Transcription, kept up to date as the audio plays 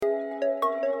The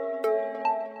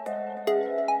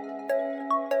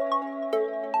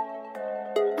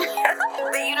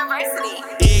university.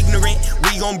 Ignorant,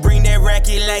 we gon' bring that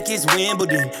racket like it's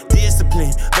Wimbledon.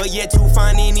 Discipline, but yet to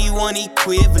find anyone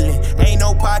equivalent. Ain't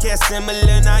no podcast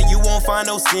similar, now you won't find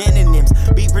no synonyms.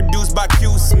 Be produced by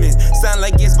Q Smith, sound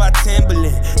like it's by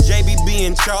Timberland. JBB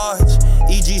in charge,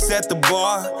 EG set the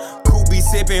bar. Cool be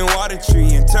sipping water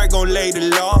tree, and Turk gon' lay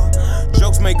the law.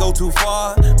 Jokes may go too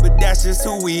far, but that's just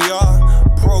who we are.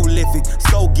 Prolific,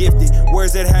 so gifted,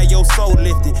 words that have your soul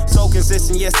lifted. So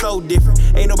consistent, yet so different.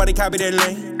 Ain't nobody copy that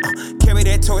lane. Carry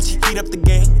that torch, heat up the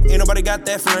game. Ain't nobody got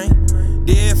that flame.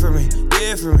 Different.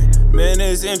 Man,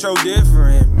 this intro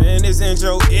different. Man, this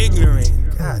intro ignorant.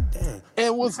 God damn.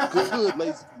 And what's good,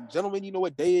 ladies and gentlemen? You know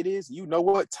what day it is. You know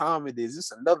what time it is.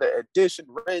 It's another edition,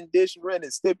 Ren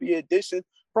and Stippy edition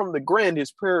from the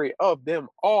grandest prairie of them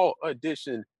all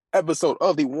edition episode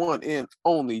of the one and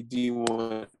only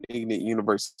D1 Ignite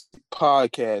University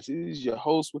podcast. It is your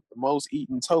host with the most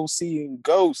eating toast, seeing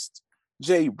ghost,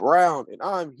 Jay Brown, and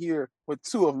I'm here with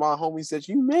two of my homies that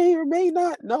you may or may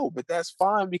not know, but that's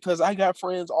fine because I got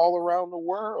friends all around the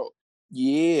world.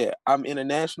 Yeah, I'm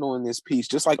international in this piece,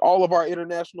 just like all of our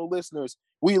international listeners.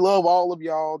 We love all of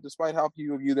y'all, despite how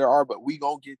few of you there are, but we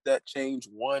gonna get that change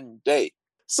one day.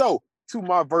 So, to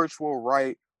my virtual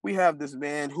right, we have this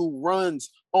man who runs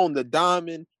on the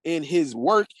diamond in his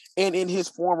work and in his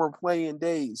former playing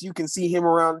days. You can see him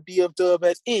around DF Dub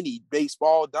at any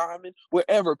baseball diamond,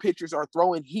 wherever pitchers are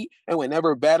throwing heat and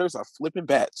whenever batters are flipping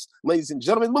bats. Ladies and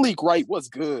gentlemen, Malik Wright, what's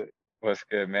good? What's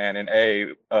good, man? And hey,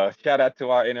 shout out to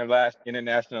our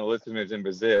international listeners in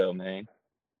Brazil, man.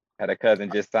 Had a cousin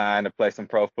just signed to play some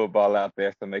pro football out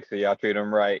there, so make sure y'all treat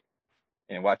him right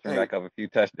and watch him rack up a few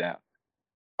touchdowns.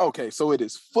 Okay, so it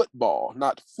is football,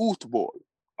 not football.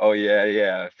 Oh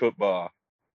yeah, football.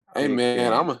 Hey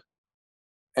man, I'm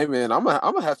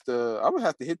gonna have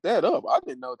to hit that up. I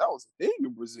didn't know that was a thing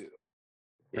in Brazil.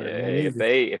 Yeah,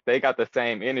 if they got the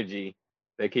same energy,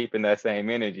 they keeping that same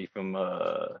energy from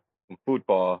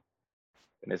football,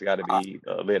 and it's got to be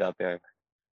lit out there.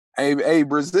 Hey,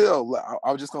 Brazil!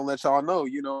 I was just gonna let y'all know.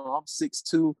 You know, I'm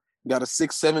 6'2", got a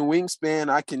 6'7" wingspan.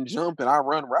 I can jump and I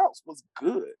run routes. What's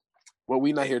good? Well,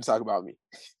 we not here to talk about me.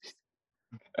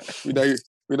 We're not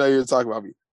here to talk about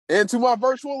me. And to my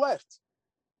virtual left,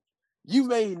 you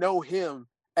may know him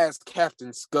as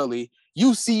Captain Scully.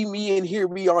 You see me and hear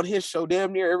me on his show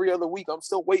damn near every other week. I'm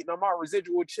still waiting on my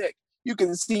residual check. You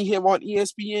can see him on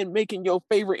ESPN making your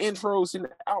favorite intros and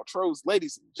outros.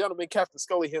 Ladies and gentlemen, Captain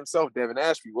Scully himself, Devin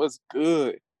Ashby. What's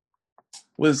good?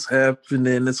 What's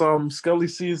happening? It's Scully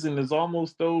season is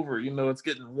almost over. You know, it's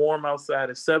getting warm outside.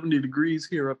 It's 70 degrees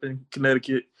here up in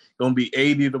Connecticut. Gonna be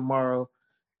 80 tomorrow.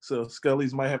 So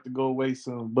Scully's might have to go away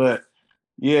soon. But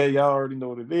yeah, y'all already know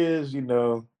what it is. You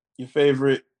know, your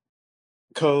favorite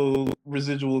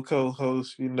residual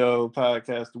co-host, you know,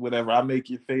 podcast or whatever. I make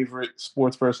your favorite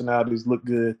sports personalities look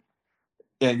good.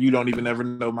 And you don't even ever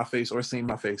know my face or see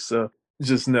my face. So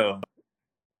just know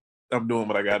I'm doing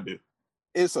what I gotta do.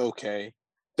 It's okay.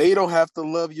 They don't have to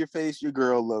love your face. Your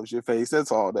girl loves your face.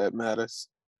 That's all that matters.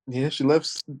 Yeah, she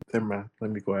loves. Never mind. Let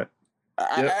me be quiet.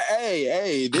 Yep.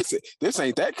 Hey, this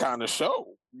ain't that kind of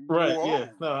show. Right? Whoa. Yeah.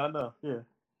 No, I know. Yeah.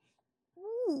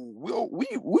 Ooh,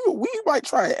 we might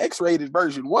try an X-rated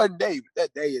version one day, but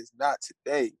that day is not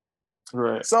today.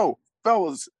 Right. So,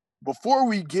 fellas, before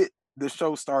we get the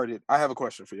show started, I have a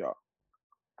question for y'all.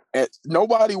 And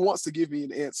nobody wants to give me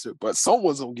an answer, but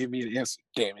someone's gonna give me an answer.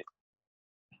 Damn it.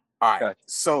 All right, gotcha.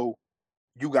 So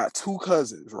you got two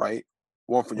cousins, right?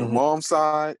 One for your mom's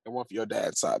side and one for your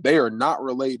dad's side. They are not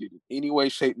related in any way,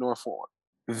 shape, nor form.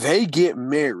 They get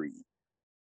married.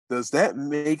 Does that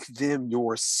make them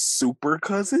your super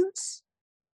cousins?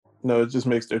 No, it just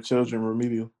makes their children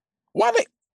remedial. Why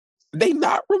they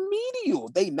not remedial?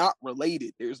 They not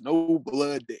related. There's no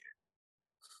blood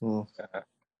there.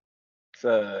 It's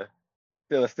still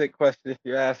a sick question if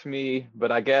you ask me,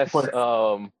 but I guess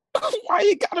why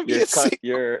you gotta be sick?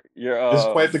 You're it's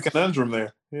quite the conundrum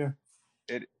there. Yeah.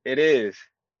 It is.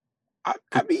 I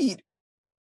mean,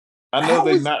 I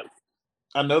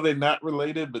know they're not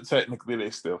related, but technically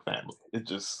they're still family. It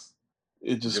just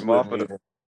you might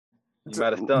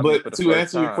have stumped me for the to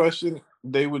answer your question,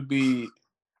 they would be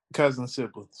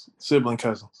sibling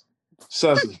cousins,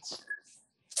 siblings.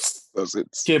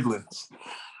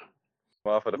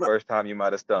 Well, for the first time, you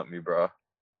might have stumped me, bro.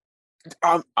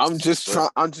 I'm just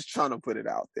trying to put it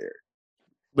out there.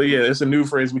 But yeah, it's a new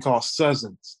phrase we call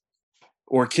suzzins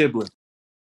or kibblin.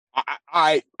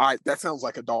 I that sounds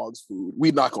like a dog's food.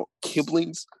 We not going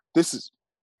kibblings. This is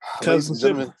cousin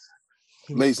siblings.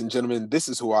 ladies and gentlemen, this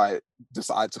is who I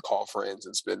decide to call friends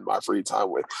and spend my free time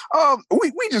with.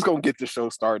 We just gonna get the show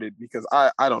started because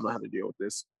I don't know how to deal with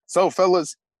this. So,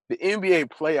 fellas, the NBA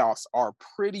playoffs are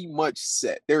pretty much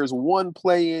set. There's one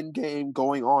play-in game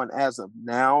going on as of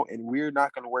now, and we're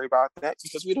not going to worry about that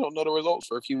because we don't know the results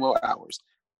for a few more hours.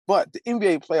 But the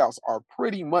NBA playoffs are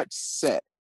pretty much set.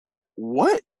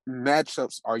 What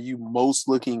matchups are you most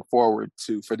looking forward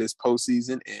to for this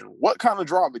postseason, and what kind of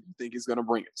drama do you think is going to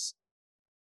bring us?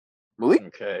 Malik?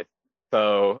 Okay.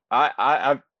 So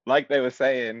I like they were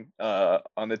saying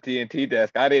on the TNT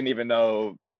desk, I didn't even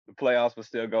know the playoffs were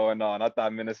still going on. I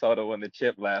thought Minnesota won the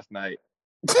chip last night.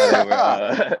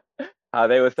 How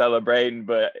they were celebrating,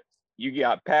 but you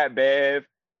got Pat Bev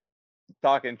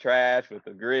talking trash with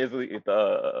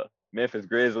the Memphis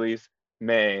Grizzlies,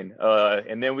 man.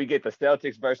 And then we get the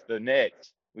Celtics versus the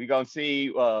Nets. We gonna see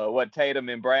what Tatum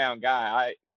and Brown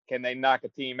got. Can they knock a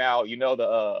team out? You know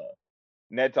the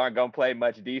Nets aren't gonna play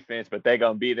much defense, but they're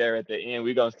gonna be there at the end.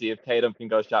 We're gonna see if Tatum can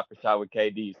go shot for shot with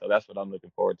KD. So that's what I'm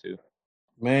looking forward to.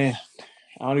 Man,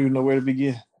 I don't even know where to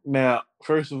begin. Now,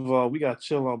 first of all, we got to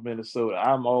chill on Minnesota.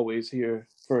 I'm always here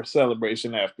for a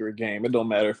celebration after a game. It don't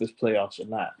matter if it's playoffs or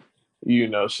not. You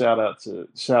know, shout out to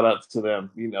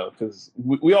them. You know, because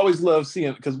we always love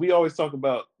seeing, because we always talk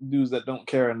about dudes that don't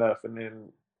care enough, and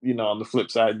then on the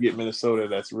flip side, you get Minnesota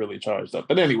that's really charged up.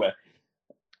 But anyway,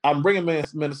 I'm bringing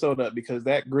Minnesota up because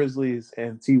that Grizzlies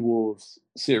and T-Wolves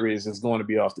series is going to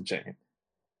be off the chain.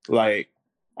 Like,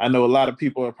 I know a lot of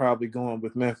people are probably going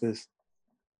with Memphis,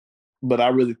 but I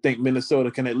really think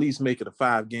Minnesota can at least make it a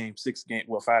 5-game, 6-game.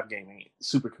 Well, 5-game ain't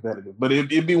super competitive, but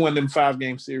it'd be one of them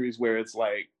 5-game series where it's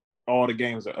like all the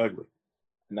games are ugly.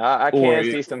 Nah, I can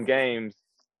see some games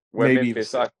where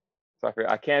Memphis.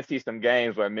 I can't see some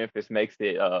games where Memphis makes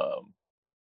it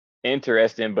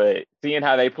interesting, but seeing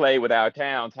how they play without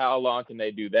Towns, how long can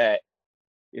they do that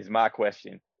is my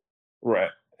question.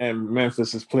 Right. And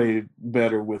Memphis has played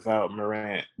better without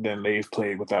Morant than they've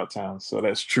played without Towns, so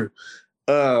that's true.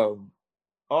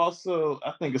 Also,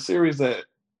 I think a series that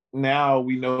now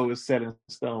we know is set in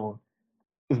stone.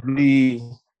 I believe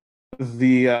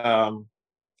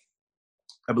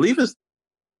it's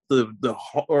the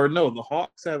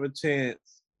Hawks have a chance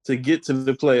to get to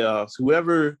the playoffs.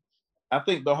 Whoever, I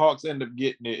think the Hawks end up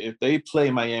getting it. If they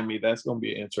play Miami, that's going to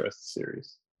be an interesting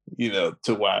series,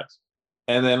 to watch.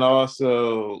 And then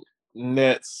also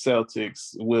Nets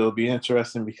Celtics will be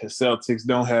interesting because Celtics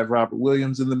don't have Robert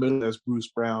Williams in the middle, as Bruce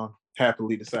Brown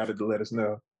happily decided to let us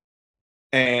know.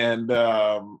 And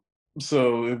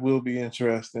so it will be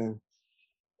interesting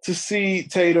to see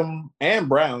Tatum and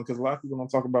Brown, because a lot of people don't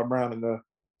talk about Brown enough,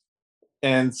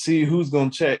 and see who's going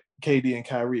to check KD and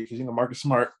Kyrie, because, Marcus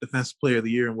Smart, Defensive Player of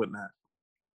the Year and whatnot.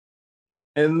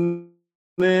 And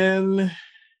then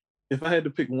if I had to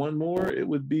pick one more, it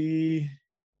would be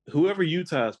whoever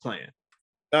Utah is playing.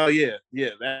 Oh, yeah,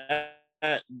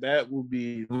 that will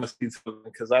be must-see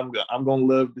because I'm gonna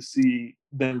love to see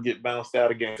them get bounced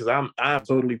out again, because I'm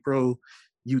totally pro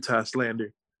Utah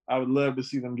slander. I would love to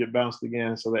see them get bounced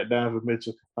again so that Donovan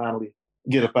Mitchell can finally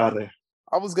get up out of there.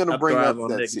 I was gonna bring up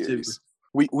that series.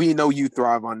 We know you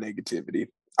thrive on negativity.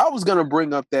 I was gonna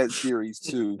bring up that series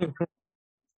too,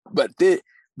 but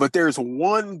there's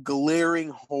one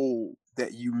glaring hole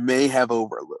that you may have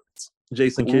overlooked.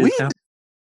 Jason Kidd.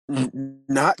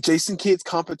 Not Jason Kidd's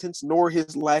competence, nor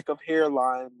his lack of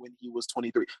hairline when he was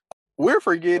 23. We're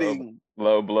forgetting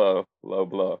low blow.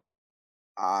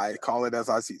 I call it as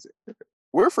I see it.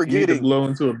 We're forgetting you need to blow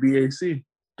into a BAC.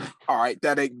 All right,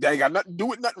 that ain't got nothing to do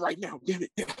with nothing right now. Damn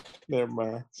it. Never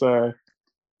mind. Sorry.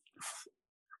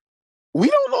 We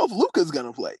don't know if Luka's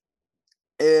gonna play,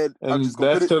 and that's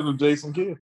because of Jason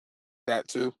Kidd. That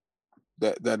too.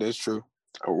 That is true.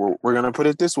 We're gonna put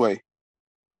it this way: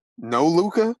 no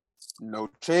Luka, no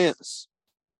chance.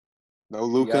 No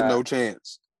Luka, no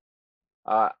chance.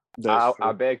 I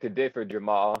beg to differ,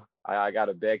 Jamal. I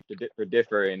gotta beg to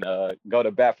differ and go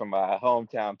to bat for my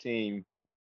hometown team.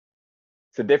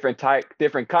 It's a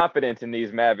different confidence in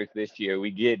these Mavericks this year.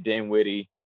 We get Dinwiddie,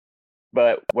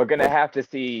 but we're gonna have to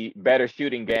see better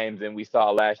shooting games than we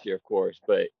saw last year, of course.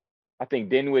 But I think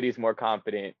Dinwiddie's more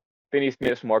confident. Finney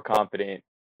Smith's more confident.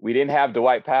 We didn't have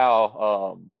Dwight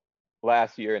Powell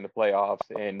last year in the playoffs,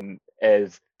 and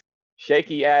as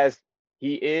shaky as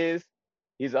he is,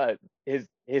 he's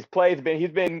his play's been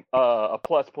he's been a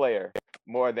plus player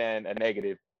more than a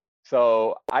negative.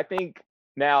 So I think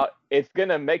now it's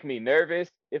gonna make me nervous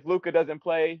if Luka doesn't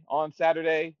play on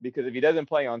Saturday, because if he doesn't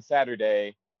play on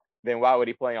Saturday, then why would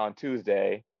he play on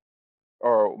Tuesday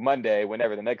or Monday,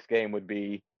 whenever the next game would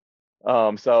be?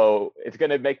 So it's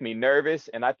gonna make me nervous,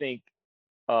 and I think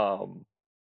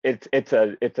it's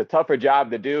a tougher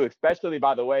job to do, especially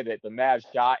by the way that the Mavs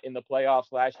shot in the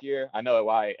playoffs last year. I know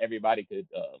why everybody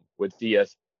would see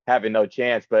us having no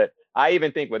chance, but I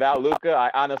even think without Luka,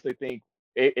 I honestly think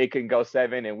it can go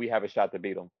 7 and we have a shot to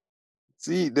beat them.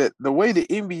 See, the way the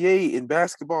NBA and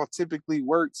basketball typically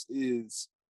works is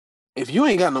if you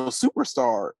ain't got no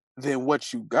superstar, then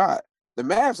what you got? The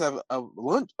Mavs have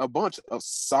a bunch of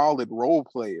solid role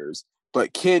players,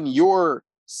 but can your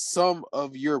sum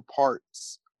of your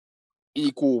parts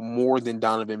equal more than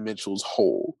Donovan Mitchell's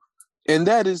whole? And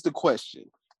that is the question.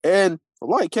 And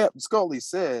like Captain Scully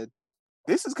said,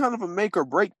 this is kind of a make or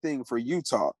break thing for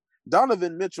Utah.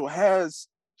 Donovan Mitchell has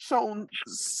shown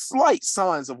slight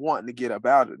signs of wanting to get up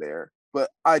out of there, but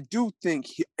I do think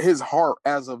his heart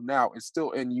as of now is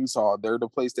still in Utah. They're the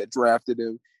place that drafted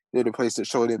him. They're the place that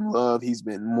showed him love. He's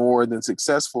been more than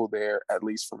successful there, at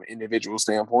least from an individual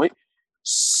standpoint.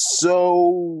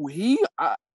 So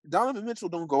Donovan Mitchell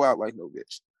don't go out like no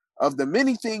bitch. Of the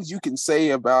many things you can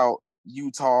say about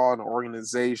Utah and the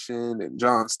organization and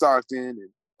John Stockton and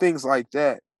things like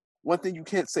that, one thing you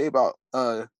can't say about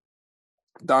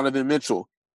Donovan Mitchell,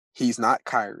 he's not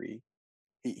Kyrie.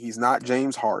 He's not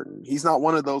James Harden. He's not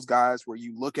one of those guys where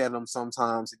you look at him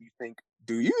sometimes and you think,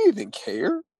 do you even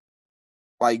care?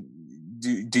 Like,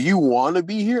 do you want to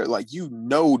be here? Like,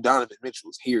 Donovan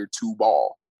Mitchell's here to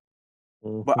ball.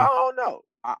 Mm-hmm. But I don't know.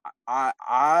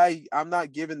 I'm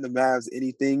not giving the Mavs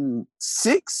anything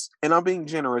 6, and I'm being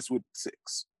generous with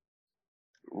 6.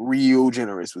 Real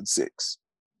generous with 6.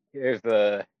 Here's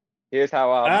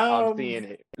how I'm seeing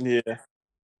it. Yeah.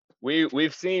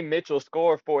 We've seen Mitchell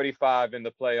score 45 in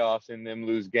the playoffs and them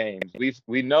lose games.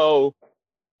 We know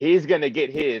he's gonna get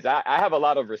his. I have a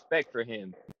lot of respect for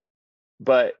him,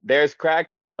 but there's cracks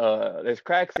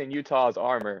in Utah's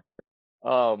armor.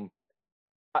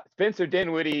 Spencer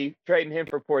Dinwiddie, trading him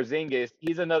for Porzingis,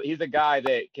 he's a guy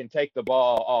that can take the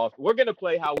ball off. We're gonna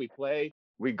play how we play,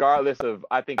 regardless of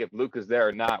I think if Luka's there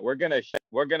or not. We're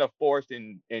gonna force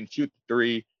and shoot the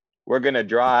 3. We're gonna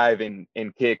drive and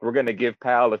kick. We're gonna give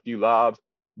Powell a few lobs,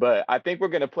 but I think we're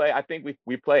gonna play. I think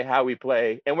we play how we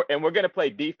play, and we're gonna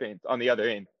play defense on the other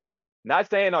end. Not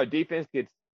saying our defense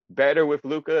gets better with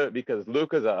Luka because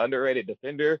Luka's an underrated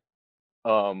defender.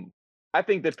 I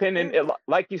think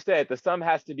like you said, the sum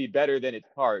has to be better than its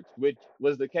parts, which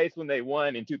was the case when they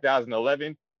won in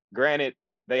 2011. Granted,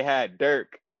 they had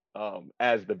Dirk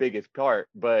as the biggest part,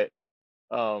 but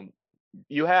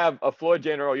you have a floor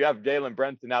general, you have Jalen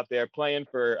Brunson out there playing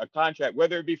for a contract,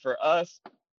 whether it be for us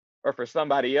or for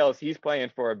somebody else. He's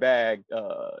playing for a bag.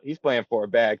 He's playing for a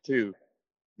bag too.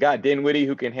 Got Dinwiddie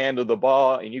who can handle the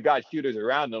ball, and you got shooters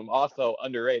around them. Also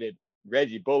underrated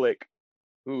Reggie Bullock,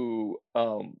 who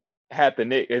had the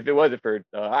nick. If it wasn't for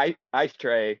Ice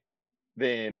Tray,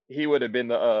 then he would have been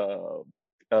the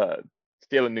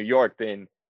still in New York. Then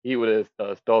he would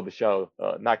have stole the show,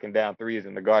 knocking down 3s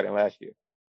in the Garden last year.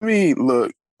 I mean,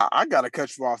 look, I got to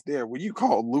cut you off there. When you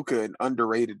call Luka an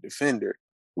underrated defender,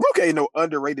 Luka ain't no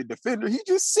underrated defender. He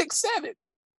just 6'7".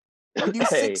 When you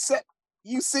 6'7",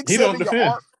 you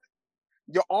 6'7",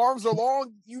 your arms are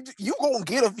long. You gonna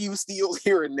get a few steals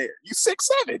here and there. You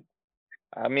 6'7".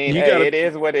 I mean, it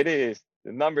is what it is.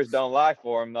 The numbers don't lie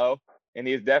for him though, and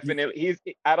I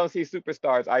don't see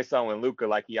superstars ISOing Luka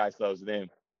like he ISOs them.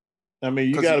 I mean,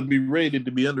 you got to be rated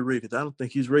to be underrated. I don't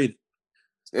think he's rated.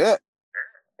 Yeah.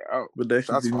 Oh, but that's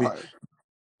me.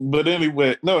 But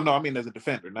anyway, no, I mean as a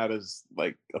defender, not as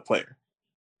like a player.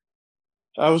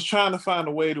 I was trying to find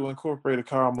a way to incorporate a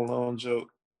Karl Malone joke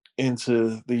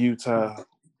into the Utah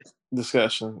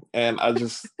discussion, and I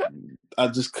just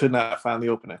could not find the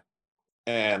opening,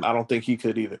 and I don't think he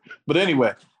could either. But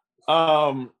anyway,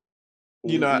 I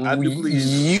do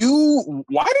believe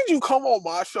Why did you come on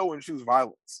my show and choose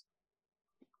violence?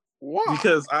 Why?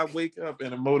 Because I wake up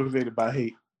and I'm motivated by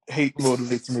hate. Hate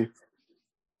motivates me.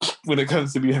 When it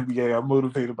comes to the NBA, I'm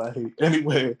motivated by hate.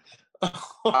 Anyway,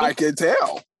 I can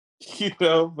tell.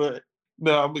 But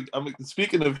no, I'm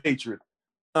speaking of hatred.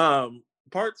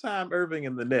 Part-time Irving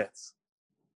and the Nets.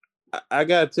 I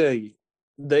gotta tell you,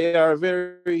 they are a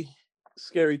very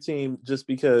scary team just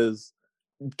because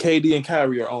KD and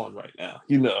Kyrie are on right now.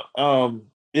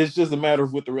 It's just a matter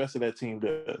of what the rest of that team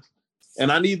does. And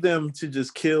I need them to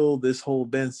just kill this whole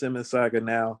Ben Simmons saga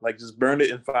now. Like, just burn it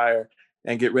in fire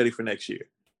and get ready for next year.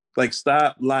 Like,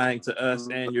 stop lying to us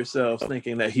and yourselves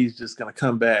thinking that he's just going to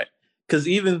come back. Because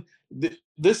even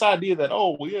this idea that,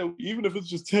 even if it's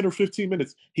just 10 or 15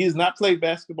 minutes, he has not played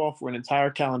basketball for an entire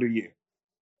calendar year.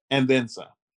 And then some.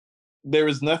 There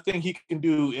is nothing he can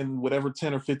do in whatever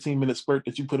 10 or 15-minute spurt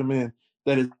that you put him in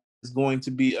that is going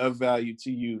to be of value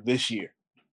to you this year.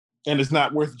 And it's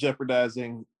not worth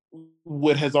jeopardizing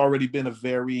what has already been a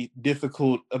very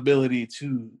difficult ability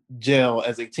to gel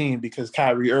as a team because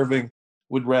Kyrie Irving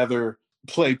would rather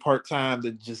play part-time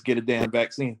than just get a damn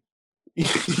vaccine.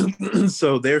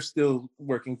 So they're still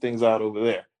working things out over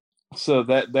there. So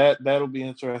that'll be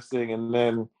interesting. And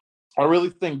then I really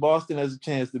think Boston has a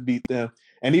chance to beat them.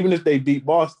 And even if they beat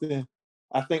Boston,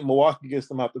 I think Milwaukee gets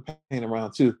them out the paint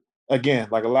around too. Again,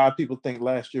 like a lot of people think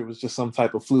last year was just some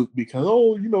type of fluke because,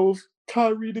 if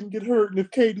Kyrie didn't get hurt and if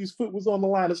KD's foot was on the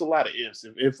line, there's a lot of ifs.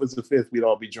 If it was the fifth, we'd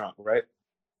all be drunk, right?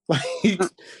 I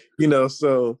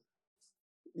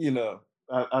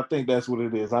think that's what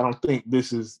it is. I don't think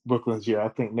this is Brooklyn's year. I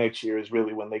think next year is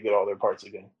really when they get all their parts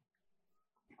again.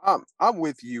 I'm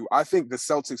with you. I think the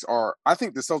Celtics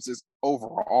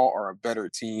overall are a better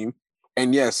team.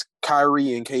 And yes,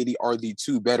 Kyrie and KD are the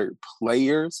two better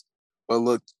players. But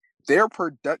look, their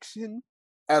production,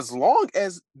 as long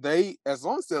as the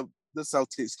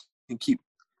Celtics can keep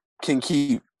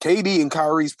KD and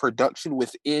Kyrie's production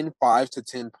within 5 to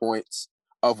 10 points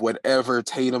of whatever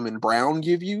Tatum and Brown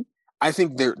give you, I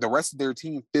think the rest of their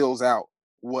team fills out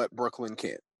what Brooklyn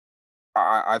can.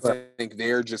 I think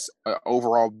they're just an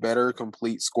overall better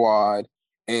complete squad,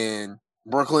 and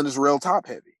Brooklyn is real top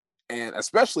heavy, and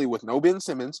especially with no Ben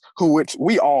Simmons, which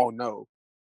we all know,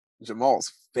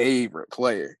 Jamal's favorite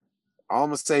player. I'm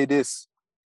gonna say this,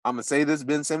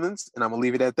 Ben Simmons, and I'm gonna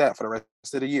leave it at that for the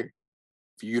rest of the year.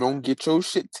 If you don't get your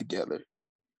shit together,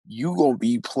 you gonna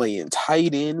be playing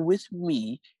tight end with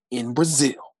me in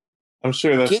Brazil. I'm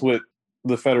sure that's what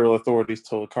the federal authorities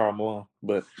told Karl Malone.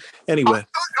 But anyway.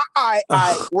 All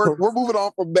right. We're moving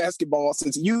on from basketball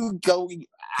since you going.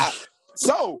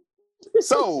 So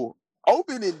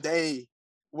opening day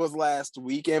was last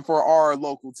week, and for our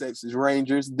local Texas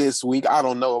Rangers this week, I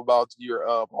don't know about your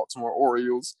Baltimore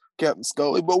Orioles, Captain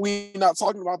Scully, but we're not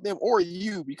talking about them or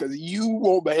you because you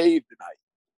won't behave tonight.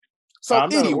 So I'm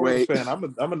not anyway, an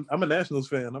Orioles fan. I'm a Nationals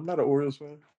fan. I'm not an Orioles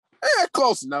fan.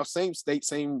 Close enough. Same state,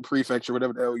 same prefecture,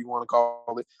 whatever the hell you want to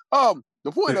call it.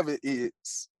 The point of it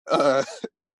is,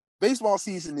 baseball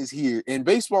season is here, and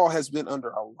baseball has been under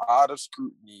a lot of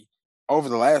scrutiny over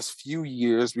the last few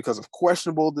years because of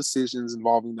questionable decisions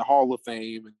involving the Hall of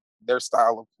Fame and their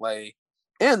style of play,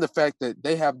 and the fact that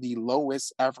they have the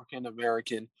lowest African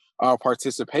American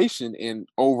participation in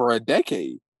over a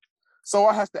decade. So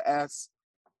I have to ask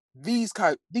these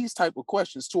type of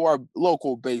questions to our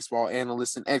local baseball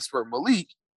analyst and expert Malik.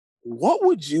 What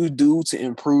would you do to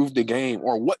improve the game,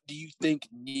 or what do you think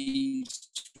needs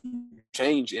to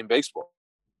change in baseball?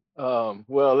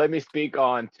 Well, let me speak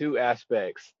on two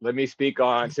aspects. Let me speak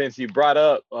on, since you brought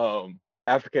up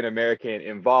African American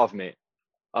involvement.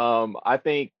 I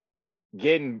think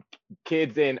getting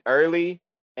kids in early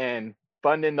and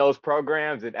funding those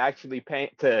programs and actually paying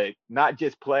to not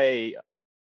just play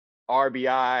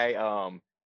RBI,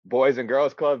 Boys and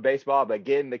Girls Club baseball, but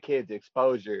getting the kids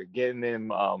exposure, getting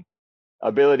them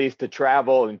abilities to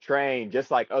travel and train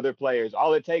just like other players.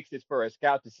 All it takes is for a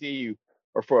scout to see you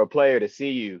or for a player to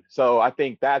see you. So I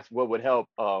think that's what would help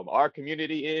our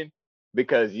community in,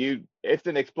 because it's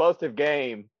an explosive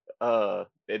game.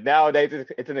 Nowadays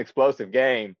it's an explosive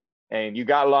game, and you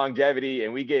got longevity,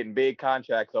 and we getting big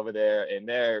contracts over there, and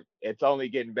it's only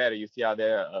getting better. You see how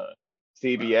their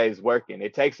CBA is working.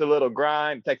 It takes a little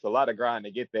grind. It takes a lot of grind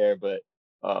to get there, but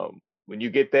when you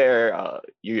get there,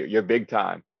 you're big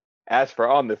time. As for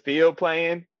on the field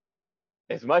playing,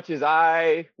 as much as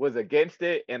I was against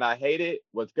it and I hate it,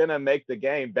 what's going to make the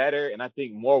game better and I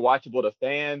think more watchable to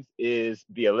fans is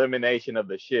the elimination of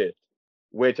the shift,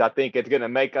 which I think it's going to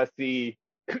make us see,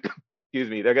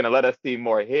 they're going to let us see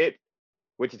more hits,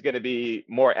 which is going to be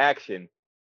more action.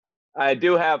 I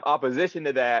do have opposition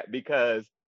to that because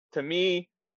to me,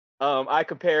 I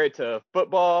compare it to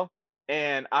football,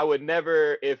 and I would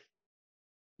never,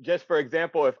 for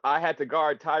example, if I had to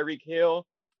guard Tyreek Hill,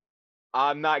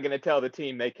 I'm not going to tell the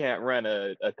team they can't run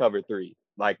a cover 3.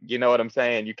 Like, you know what I'm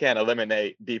saying? You can't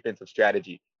eliminate defensive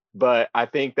strategy. But I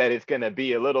think that it's going to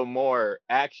be a little more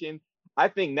action. I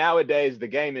think nowadays the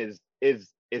game is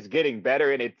getting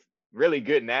better, and it's really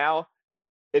good now.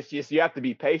 It's just you have to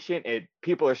be patient, and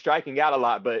people are striking out a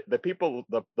lot, but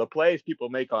the plays people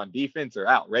make on defense are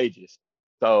outrageous.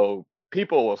 So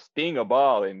people will sting a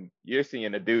ball, and you're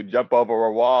seeing a dude jump over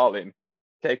a wall and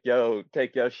take your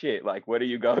shit. Like, what are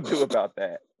you gonna do about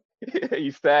that?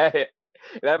 You sad?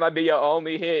 That might be your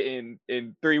only hit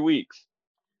in 3 weeks.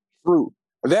 True.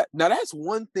 That's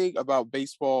one thing about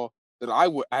baseball that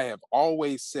I have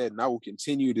always said, and I will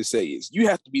continue to say, is you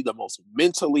have to be the most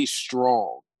mentally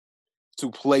strong to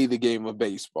play the game of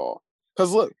baseball.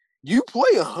 Because look, you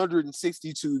play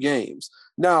 162 games.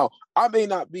 Now, I may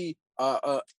not be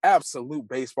absolute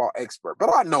baseball expert,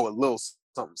 but I know a little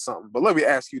something. But let me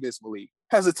ask you this, Malik: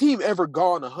 has a team ever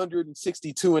gone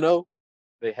 162-0?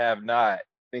 They have not. I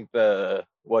think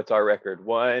what's our record?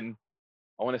 I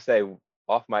want to say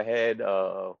off my head,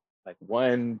 like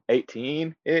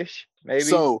 118-ish, maybe.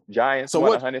 So Giants so won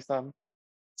what? 100 something.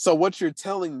 So what you're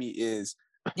telling me is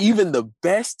even the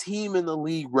best team in the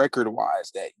league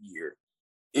record-wise that year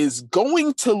is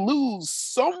going to lose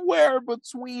somewhere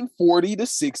between 40 to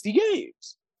 60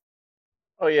 games.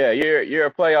 Oh yeah, you're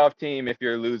a playoff team if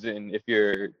you're losing less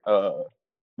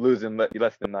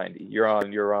than 90. You're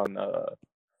on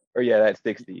that's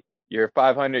 60. You're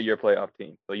 500, you're a playoff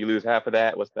team. So you lose half of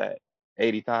that. What's that?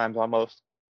 80 times almost.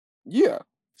 Yeah.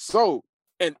 So,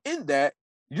 and in that,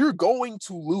 you're going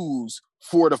to lose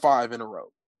 4 to 5 in a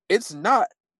row. It's not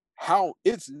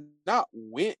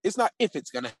when, it's not if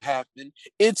it's going to happen.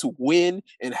 It's when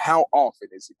and how often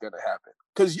is it going to happen.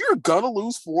 Because you're going to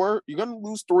lose 4, you're going to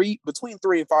lose 3, between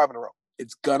 3 and 5 in a row.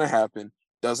 It's going to happen.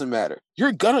 Doesn't matter.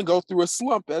 You're going to go through a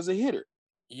slump as a hitter.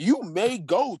 You may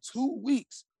go 2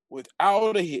 weeks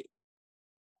without a hit.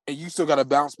 And you still got to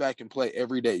bounce back and play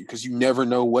every day because you never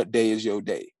know what day is your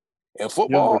day. And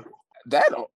football,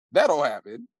 that'll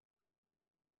happen.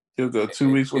 You'll go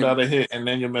 2 weeks without a hit, and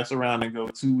then you'll mess around and go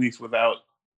 2 weeks without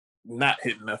not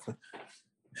hitting nothing.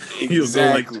 Exactly. You'll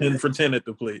go like 10 for 10 at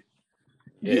the plate.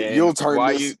 You'll turn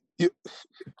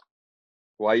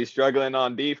while you're struggling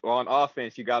on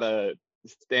offense, you gotta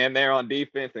stand there on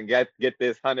defense and get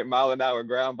this 100-mile-an-hour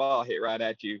ground ball hit right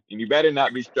at you, and you better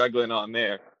not be struggling on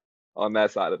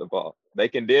that side of the ball. They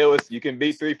can deal with. You can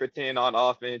be 3 for 10 on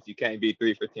offense. You can't be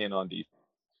 3 for 10 on defense.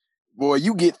 Boy,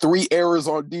 you get 3 errors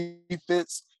on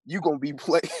defense, you gonna be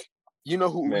playing. You know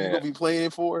who you gonna be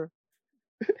playing for?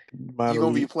 You're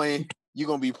gonna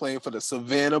be playing for the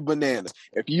Savannah Bananas.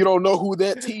 If you don't know who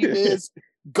that team is,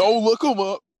 go look them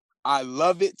up. I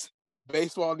love it.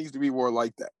 Baseball needs to be more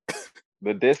like that.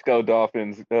 The Disco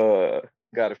Dolphins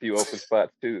got a few open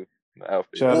spots too.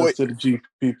 Shout out to the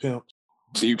GP Pimps.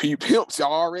 GP Pimps,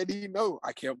 y'all already know.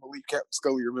 I can't believe Captain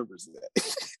Scully remembers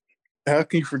that. How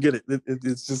can you forget it?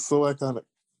 It's just so iconic.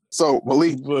 So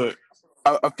Malik,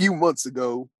 a few months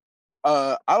ago,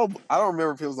 I don't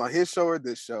remember if it was on his show or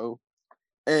this show,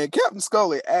 and Captain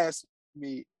Scully asked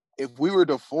me if we were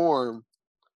to form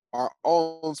our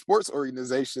own sports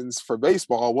organizations for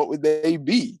baseball, what would they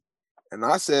be? And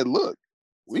I said, look,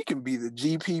 we can be the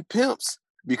GP Pimps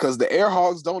because the Air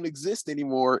Hogs don't exist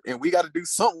anymore, and we got to do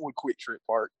something with Quick Trip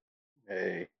Park.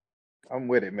 Hey, I'm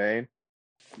with it, man.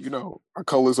 You know, our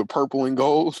colors are purple and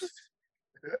gold.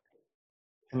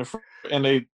 and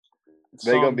they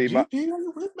gonna be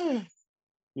GP man.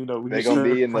 You know, they're gonna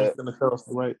be in the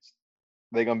lights.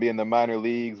 They're gonna be in the minor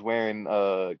leagues wearing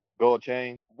gold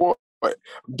chain. Boy,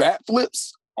 bat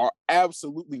flips are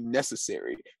absolutely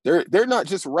necessary. They're not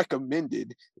just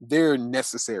recommended, they're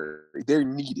necessary. They're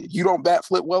needed. You don't bat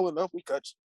flip well enough, we cut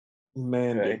you.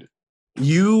 Mandated.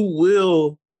 You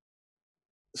will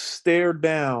stare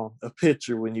down a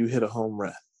pitcher when you hit a home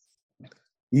run.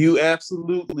 You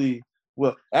absolutely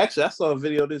will. Actually, I saw a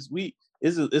video this week.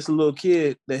 It's a little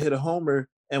kid that hit a homer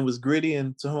and was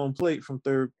grittying to home plate from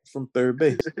third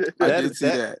base. I did see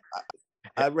that.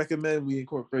 I recommend we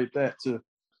incorporate that too.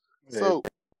 So,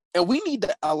 and we need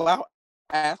to allow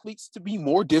athletes to be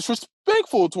more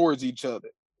disrespectful towards each other.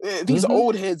 These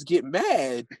old heads get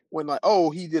mad when like,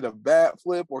 oh, he did a bat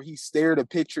flip or he stared a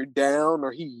pitcher down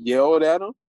or he yelled at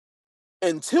him.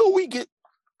 Until we get,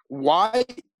 why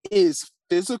is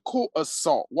physical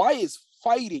assault, why is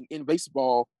fighting in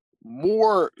baseball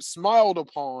more smiled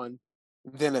upon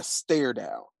than a stare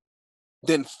down,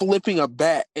 than flipping a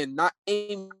bat and not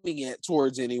aiming it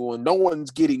towards anyone? No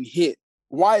one's getting hit.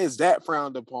 Why is that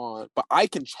frowned upon? But I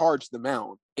can charge the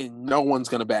mound and no one's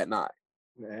gonna bat an eye.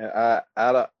 Man,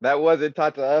 I don't, that wasn't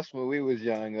taught to us when we was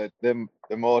young. Them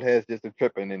old heads just are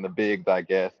tripping in the bigs, I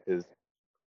guess, because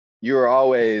you were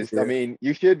always. I mean,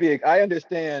 you should be. I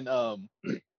understand.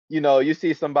 You know, you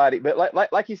see somebody, but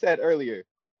like he said earlier,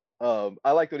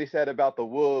 I liked what he said about the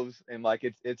Wolves, and like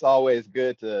it's always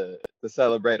good to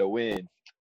celebrate a win.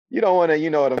 You don't want to, you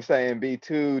know what I'm saying, be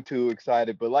too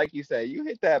excited. But like you say, you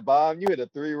hit that bomb, you hit a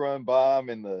 3-run bomb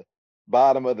in the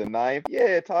bottom of the 9th.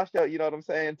 Yeah, toss your, you know what I'm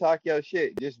saying, talk your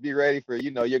shit. Just be ready for,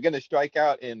 you know, you're gonna strike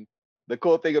out. And the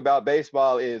cool thing about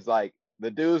baseball is like the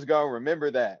dude's gonna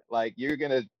remember that. Like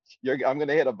I'm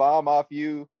gonna hit a bomb off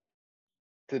you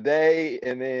today,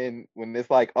 and then when this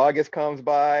like August comes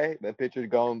by, the pitcher's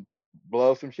gonna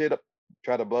blow some shit up,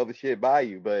 try to blow the shit by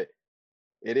you. But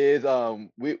it is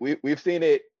we've seen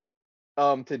it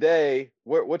today.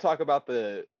 We'll talk about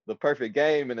the perfect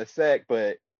game in a sec,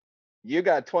 but you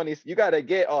got to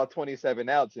get all 27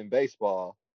 outs in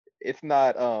baseball. It's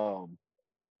not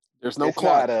there's no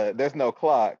clock. There's no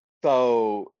clock.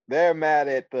 So they're mad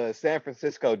at the San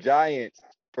Francisco Giants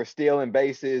for stealing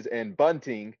bases and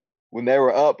bunting when they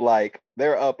were up 8-0,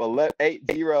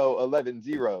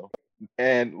 11-0.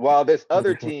 And while this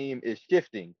other team is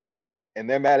shifting, and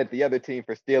they're mad at the other team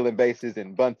for stealing bases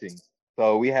and bunting.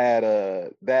 So we had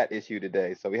that issue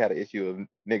today. So we had an issue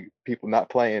of people not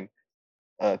playing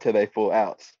till they full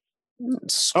outs.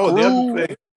 Oh, the other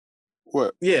thing.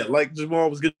 What? Yeah, like Jamal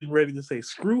was getting ready to say,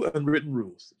 screw unwritten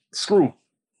rules. Screw.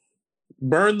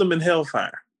 Burn them in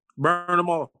hellfire. Burn them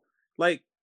all. Like,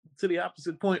 to the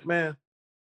opposite point, man,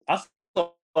 I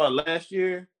saw last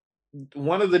year,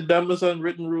 one of the dumbest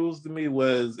unwritten rules to me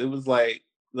was, it was like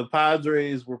the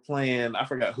Padres were playing, I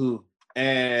forgot who,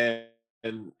 and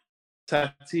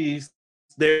Tatis,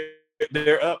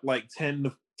 they're up like 10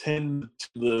 to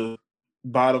the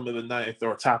bottom of the ninth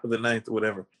or top of the ninth or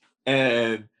whatever.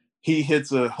 And he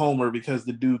hits a homer because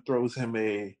the dude throws him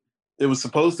it was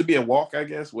supposed to be a walk, I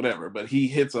guess, whatever, but he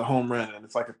hits a home run and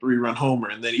it's like a 3-run homer.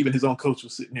 And then even his own coach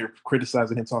was sitting here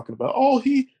criticizing him, talking about, no,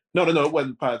 it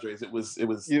wasn't Padres. It was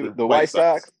the White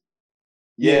Sox.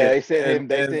 Yeah, they sent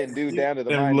dude down to the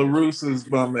minors. And La Russa's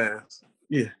bum ass.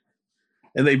 Yeah.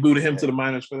 And they booted him to the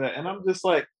minors for that. And I'm just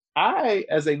like, I,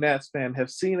 as a Nats fan,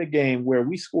 have seen a game where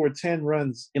we scored 10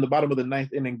 runs in the bottom of the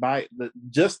ninth inning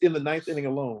just in the ninth inning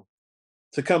alone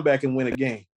to come back and win a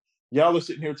game. Y'all are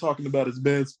sitting here talking about it's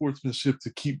bad sportsmanship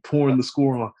to keep pouring the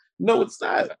score on. No, it's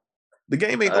not. The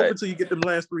game ain't over until you get them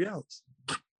last 3 outs.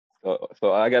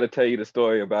 So I got to tell you the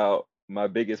story about my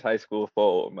biggest high school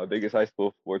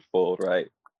sports fold, right?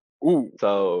 Ooh.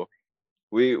 So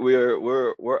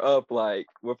we're up, like,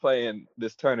 we're playing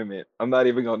this tournament. I'm not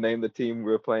even gonna name the team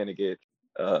we're playing against.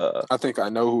 I think I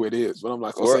know who it is, but I'm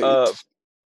not gonna say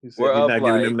it. We're up not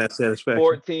like giving them that satisfaction.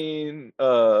 14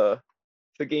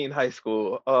 Seguin High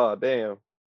School. Oh damn.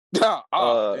 Damn.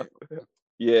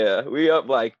 Yeah, we up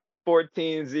like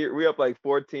 14-0. We up like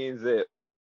 14 zip.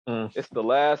 It's the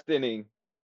last inning.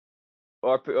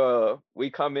 We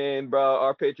come in, bro.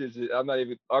 Our pitchers is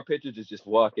just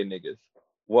walking niggas.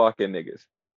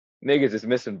 Niggas is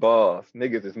missing balls.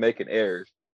 Niggas is making errors.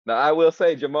 Now, I will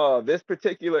say, Jamal, this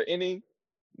particular inning,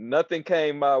 nothing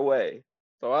came my way.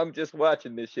 So I'm just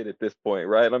watching this shit at this point,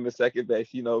 right? I'm at second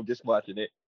base, just watching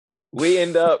it. We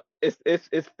end up, it's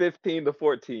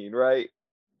 15-14, right?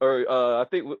 Or I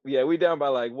think, we down by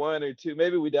like 1 or 2.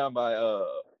 Maybe we down by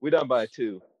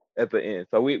 2 at the end.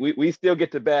 So we still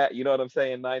get to bat, you know what I'm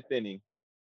saying? 9th inning.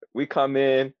 We come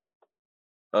in,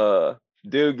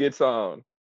 dude gets on.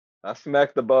 I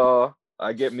smack the ball.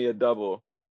 I get me a double.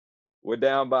 We're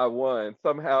down by 1.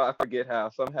 Somehow, I forget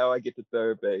how. Somehow I get to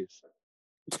third base.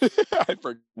 I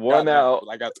forgot 1 out.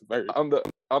 I got to third. I'm the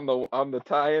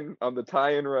tie-in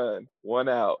run. 1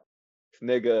 out. This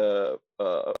nigga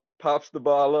pops the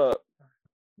ball up.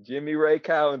 Jimmy Ray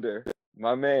Callender,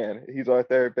 my man. He's our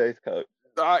third base coach.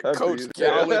 Coach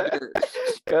Callender.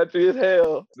 Country as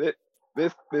hell.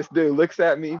 This dude looks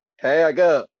at me. Tag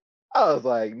up. I was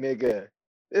like, nigga,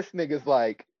 this nigga's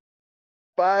like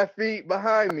 5 feet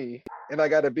behind me, and I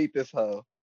gotta beat this hoe.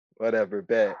 Whatever,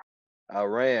 bet. I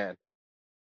ran.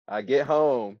 I get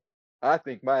home. I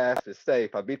think my ass is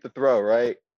safe. I beat the throw,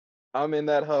 right? I'm in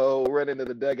that hoe, running to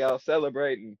the dugout,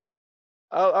 celebrating.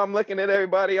 I'm looking at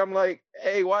everybody. I'm like,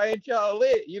 hey, why ain't y'all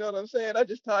lit? You know what I'm saying? I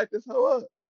just tied this hoe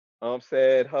up.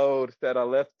 Said I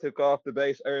took off the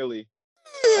base early.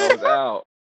 I was out.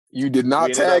 You did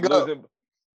not tag up.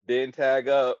 Didn't tag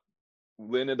up.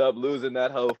 We ended up losing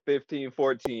that hoe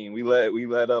 15-14. We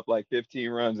let up like 15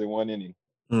 runs in 1 inning.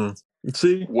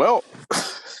 See? Well,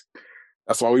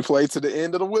 that's why we played to the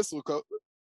end of the whistle, coach.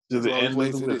 To the end of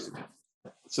the whistle.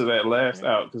 To that last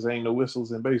out, because there ain't no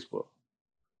whistles in baseball.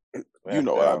 You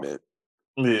know what I meant.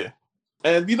 Yeah.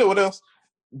 And you know what else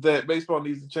that baseball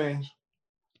needs to change?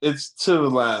 It's to the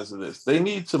lines of this. They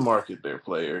need to market their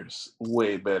players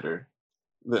way better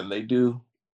than they do.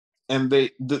 And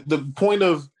the point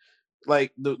of,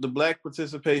 like, the black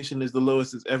participation is the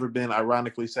lowest it's ever been,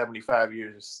 ironically, 75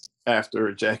 years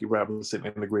after Jackie Robinson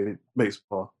integrated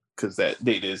baseball, because that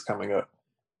data is coming up.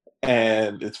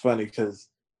 And it's funny because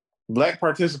black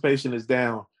participation is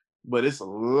down, but it's a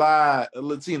lot of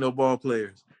Latino ball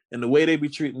players. And the way they be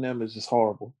treating them is just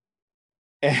horrible.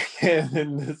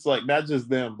 And it's like, not just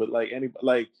them, but like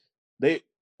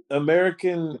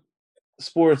American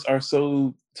sports are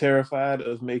so terrified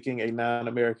of making a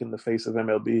non-American the face of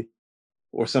MLB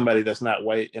or somebody that's not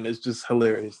white. And it's just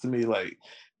hilarious to me. Like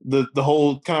the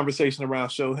whole conversation around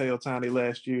Shohei Ohtani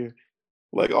last year,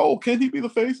 Like, oh, can he be the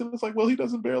face? And it's like, well, he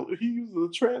uses a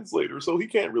translator, so he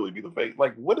can't really be the face.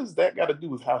 Like, what does that got to do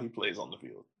with how he plays on the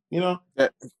field? You know?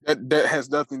 That has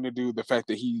nothing to do with the fact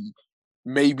that he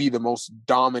may be the most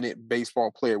dominant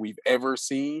baseball player we've ever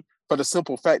seen, for the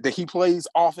simple fact that he plays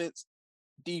offense,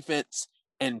 defense,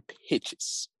 and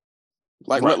pitches.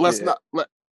 Like, right, let's yeah.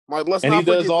 let's and not he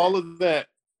does forget all that. of that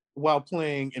while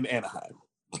playing in Anaheim.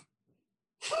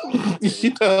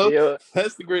 You know,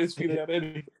 that's the greatest feat out of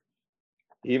anything.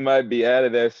 He might be out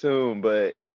of there soon,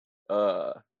 but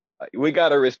we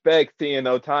gotta respect seeing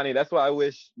Ohtani. That's why I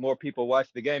wish more people watch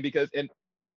the game, because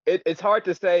it's hard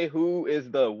to say who is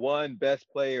the one best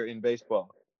player in baseball,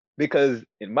 because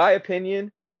in my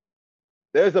opinion,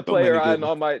 there's a player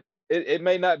it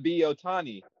may not be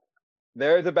Ohtani.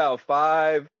 There's about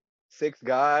 5-6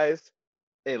 guys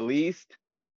at least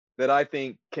that I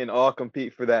think can all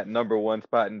compete for that number one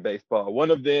spot in baseball.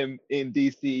 One of them in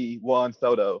DC, Juan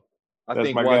Soto. I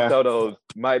think Juan Soto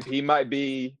might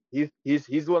be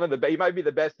he's one of the he might be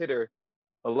the best hitter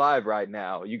alive right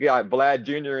now. You got Vlad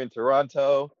Jr. in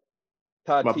Toronto,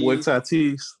 Tatis, my boy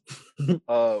Tatis,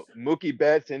 Mookie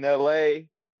Betts in LA.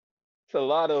 It's a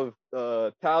lot of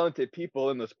talented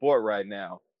people in the sport right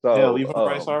now. So yeah, even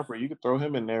Bryce Harper, you could throw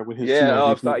him in there with his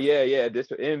This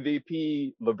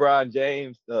MVP LeBron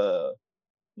James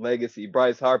legacy,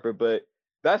 Bryce Harper. But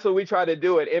that's what we try to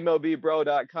do at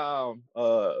MLBBro.com.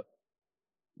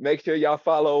 Make sure y'all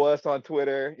follow us on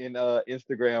Twitter and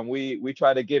Instagram. We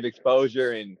try to give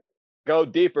exposure and go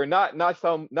deeper. Not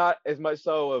as much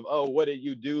so of what did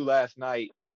you do last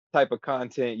night type of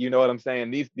content. You know what I'm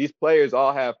saying? These players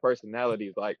all have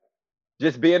personalities. Like,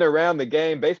 just being around the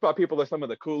game, baseball people are some of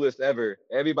the coolest ever.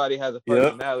 Everybody has a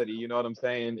personality. Yep. You know what I'm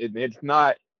saying? It's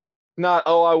not,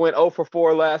 I went 0 for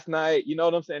 4 last night. You know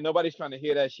what I'm saying? Nobody's trying to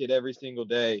hear that shit every single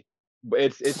day. But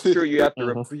it's true. You have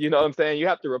to, you know what I'm saying? You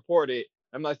have to report it.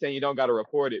 I'm not saying you don't got to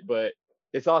report it, but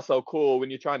it's also cool when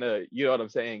you're trying to, you know what I'm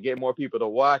saying, get more people to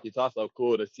watch. It's also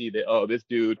cool to see that, oh, this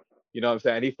dude, you know what I'm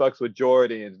saying, he fucks with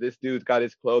Jordans. This dude's got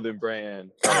his clothing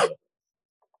brand.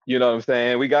 You know what I'm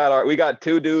saying? We got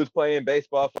 2 dudes playing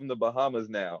baseball from the Bahamas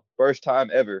now. First time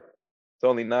ever. It's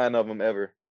only 9 of them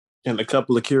ever. And a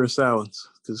couple of Curaçaoans.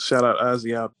 Because shout out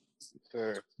Ozzy out.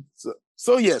 Sure.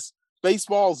 So yes,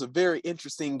 baseball is a very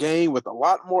interesting game with a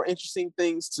lot more interesting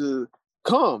things to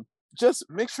come. Just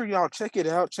make sure y'all check it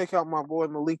out. Check out my boy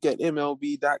Malik at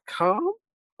MLB.com.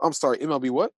 I'm sorry,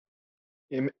 MLB what?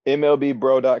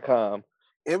 MLBBro.com.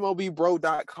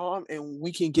 MLBBro.com, and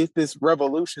we can get this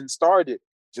revolution started.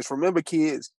 Just remember,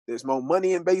 kids, there's more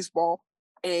money in baseball,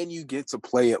 and you get to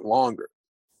play it longer.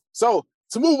 So,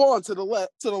 to move on to the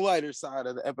lighter side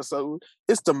of the episode,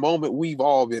 it's the moment we've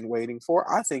all been waiting for.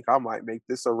 I think I might make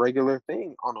this a regular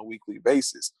thing on a weekly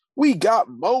basis. We got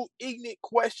Mo Ignorant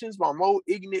questions by Mo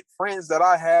Ignorant friends that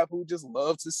I have who just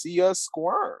love to see us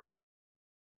squirm.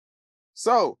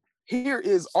 So, here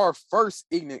is our first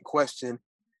ignorant question.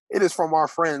 It is from our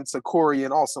friend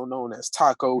Sakorian, also known as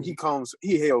Taco.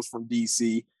 He hails from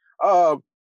DC. I'm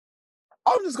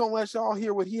just gonna let y'all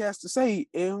hear what he has to say,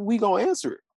 and we gonna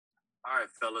answer it. All right,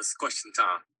 fellas, question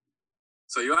time.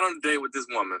 So you're out on a date with this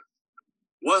woman.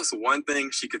 What's one thing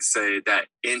she could say that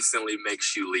instantly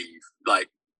makes you leave? Like,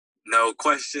 no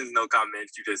questions, no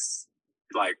comments. You just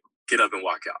like get up and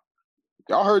walk out.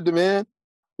 Y'all heard the man.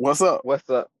 What's up?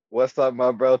 What's up,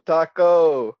 my bro?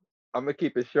 Taco. I'm gonna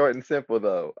keep it short and simple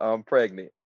though. I'm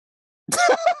pregnant.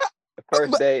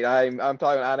 First date. I'm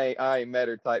talking. I ain't met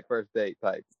her type. First date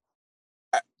type.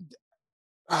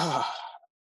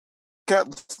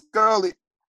 Captain Scully,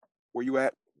 where you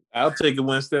at? I'll take it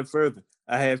one step further.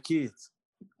 I have kids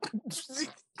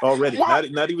already.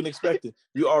 Not even expected.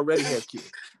 You already have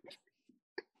kids.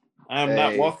 I'm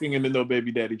not walking into no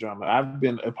baby daddy drama. I've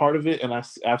been a part of it, and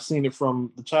I've seen it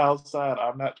from the child's side.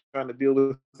 I'm not trying to deal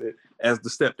with it as the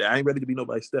stepdad. I ain't ready to be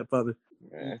nobody's stepfather.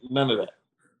 Man. None of that.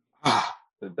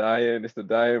 It's the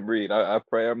dying breed. I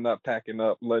pray I'm not packing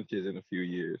up lunches in a few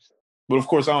years. But of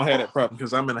course, I don't have that problem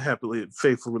because I'm in a happily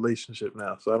faithful relationship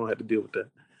now, so I don't have to deal with that.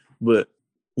 But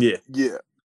yeah.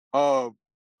 I'm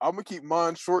gonna keep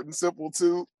mine short and simple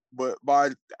too. But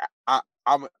I'm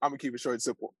gonna keep it short and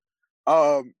simple.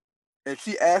 If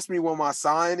she asks me what my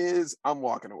sign is, I'm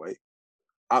walking away.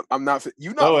 I'm not.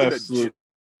 You're not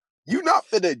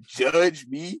finna judge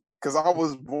me because I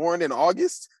was born in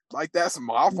August. Like that's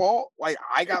my fault. Like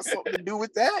I got something to do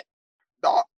with that.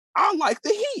 Dog, I like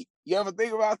the heat. You ever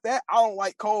think about that? I don't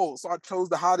like cold, so I chose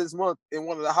the hottest month in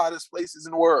one of the hottest places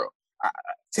in the world.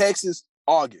 Texas,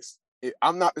 August.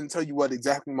 I'm not gonna tell you what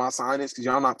exactly my sign is because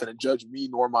y'all not gonna judge me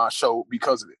nor my show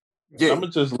because of it. Yeah. I'm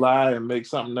gonna just lie and make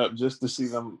something up just to see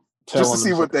them Just to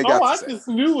see what they got to I say. just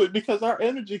knew it because our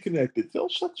energy connected. Phil,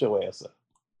 shut your ass up.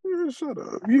 Yeah, shut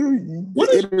up. What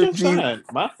is your sign?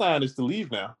 My sign is to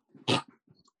leave now.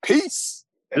 Peace.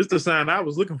 This is the sign I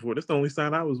was looking for. This is the only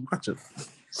sign I was watching.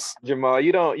 Jamal,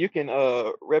 you can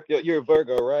rep you're a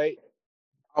Virgo, right?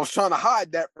 I was trying to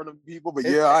hide that from the people, but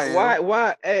yeah, I am.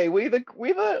 Why? Hey, we the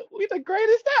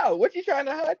greatest out. What you trying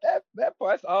to hide that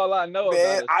part? That's all I know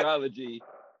about astrology.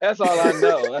 That's all I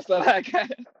know. That's all I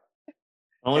got.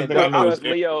 Only thing I know is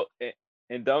Leo,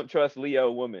 and don't trust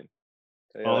Leo women.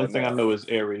 Only thing I know is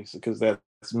Aries, because that's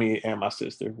me and my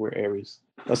sister. We're Aries.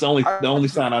 That's the only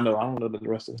sign I know. I don't know the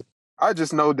rest of it. I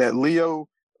just know that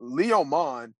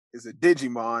Leomon is a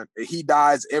Digimon, and he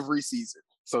dies every season.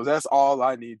 So that's all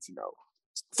I need to know.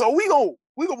 So we gonna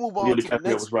move on to the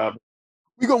next.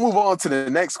 We gonna move on to the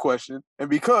next question, and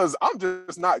because I'm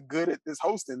just not good at this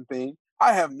hosting thing,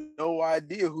 I have no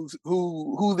idea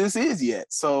who this is yet.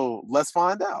 So let's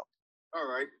find out. All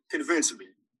right, convince me.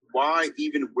 Why,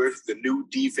 even with the new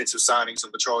defensive signings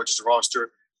on the Chargers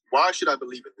roster, why should I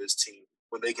believe in this team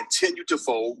when they continue to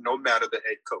fold no matter the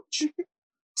head coach?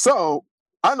 So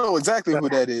I know exactly who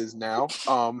that is now.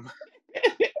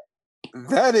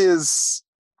 That is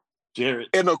Jared.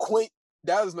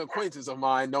 That is an acquaintance of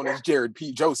mine known as Jared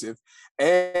P. Joseph,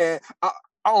 and I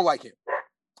don't like him.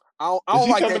 I don't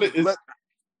like that.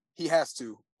 He has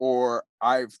to, or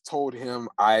I've told him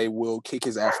I will kick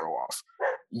his afro off.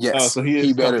 Yes, so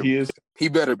he better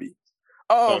be.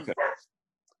 Okay.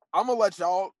 I'm gonna let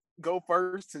y'all go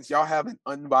first since y'all have an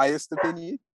unbiased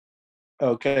opinion.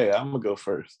 Okay, I'm gonna go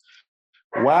first.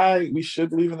 Why we should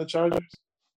believe in the Chargers?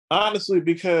 Honestly,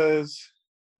 because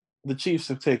the Chiefs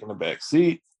have taken the back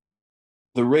seat.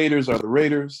 The Raiders are the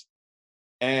Raiders,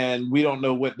 and we don't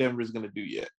know what Denver's going to do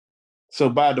yet. So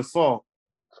by default,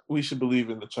 we should believe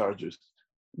in the Chargers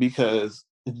because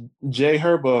Jay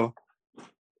Herbo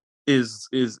is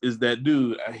that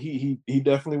dude. He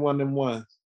definitely won them ones,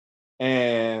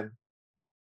 and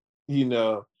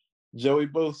Joey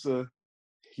Bosa,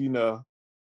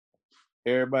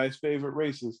 everybody's favorite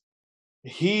racist.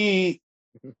 He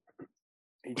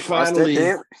finally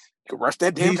rush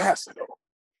that damn passer.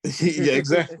 Yeah,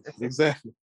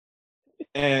 exactly.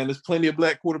 And there's plenty of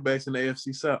black quarterbacks in the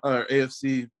AFC South or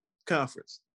AFC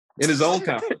conference, in his own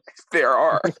conference. There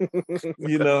are,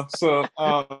 So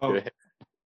I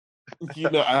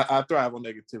thrive on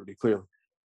negativity, clearly.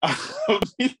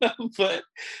 But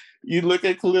you look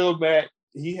at Khalil Mack,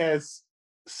 he has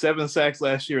 7 sacks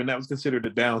last year, and that was considered a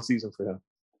down season for him.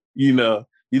 You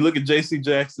look at J.C.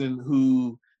 Jackson,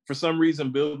 who for some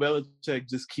reason Bill Belichick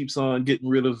just keeps on getting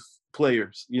rid of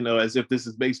players, as if this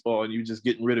is baseball and you're just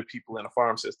getting rid of people in a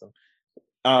farm system.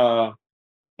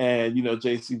 And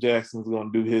J.C. Jackson's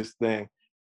going to do his thing.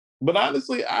 But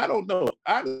honestly, I don't know.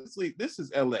 Honestly, this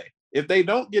is L.A. If they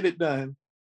don't get it done,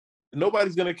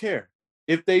 nobody's going to care.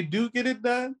 If they do get it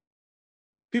done,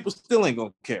 people still ain't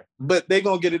going to care. But they're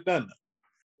going to get it done now.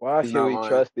 Why should we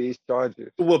trust these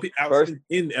Chargers? Well,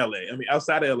 in L.A. I mean,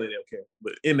 outside of L.A. they'll care.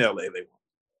 But in L.A. they won't.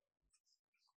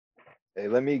 Hey,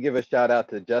 let me give a shout out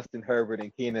to Justin Herbert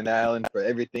and Keenan Allen for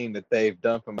everything that they've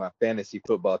done for my fantasy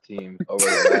football team over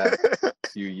the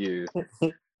last few years.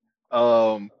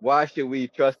 Why should we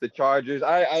trust the Chargers?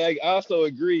 I also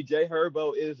agree. Jay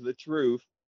Herbo is the truth,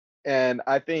 and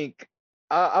I think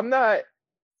the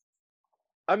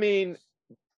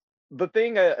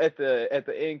thing at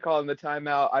the end calling the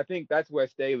timeout, I think that's where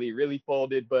Staley really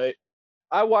folded. But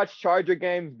I watched Charger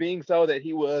games being so that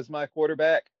he was my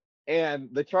quarterback. And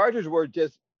the Chargers were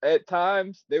just, at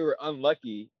times, they were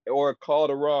unlucky or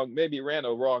ran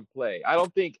a wrong play. I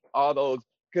don't think all those,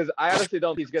 because I honestly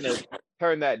don't think he's going to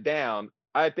turn that down.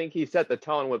 I think he set the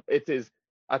tone with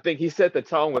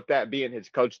that being his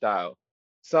coach style.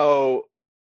 So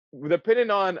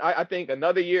depending on, I think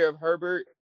another year of Herbert,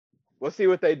 we'll see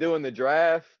what they do in the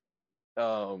draft.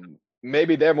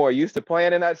 Maybe they're more used to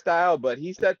playing in that style, but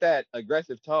he set that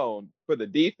aggressive tone for the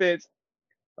defense.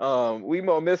 We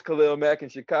won't miss Khalil Mack in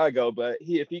Chicago, but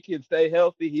if he can stay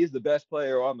healthy, he's the best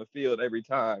player on the field every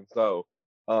time. So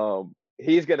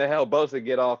he's going to help Bosa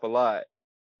get off a lot.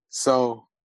 So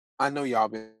I know y'all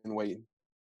been waiting.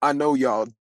 I know y'all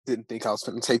didn't think I was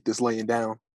going to take this laying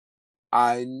down.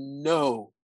 I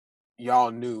know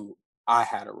y'all knew I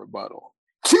had a rebuttal.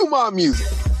 Cue my music.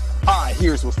 All right,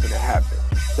 here's what's going to happen.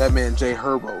 That man Jay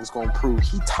Herbo is going to prove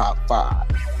he top 5.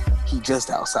 He just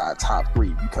outside top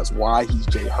 3 because why? He's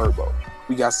Jay Herbo.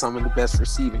 We got some of the best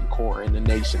receiving core in the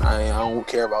nation. I don't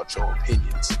care about your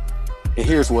opinions. And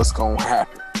here's what's going to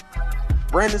happen.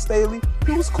 Brandon Staley,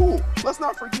 he was cool. Let's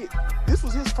not forget, this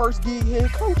was his first gig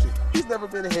head coaching. He's never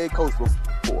been a head coach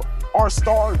before. our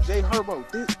star Jay Herbo,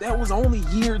 that was only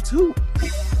year 2.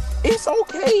 It's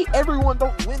okay. Everyone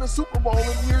don't win a Super Bowl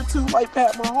in year 2 like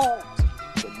Pat Mahomes.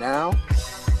 But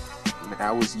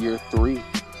now is year 3.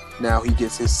 Now he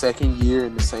gets his second year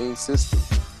in the same system.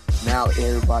 Now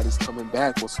everybody's coming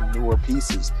back with some newer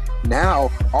pieces. Now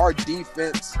our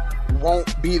defense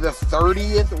won't be the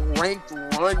 30th ranked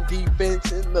run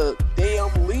defense in the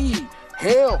damn league.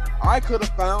 Hell, I could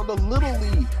have found a little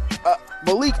league.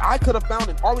 Malik, I could have found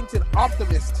an Arlington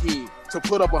Optimist team to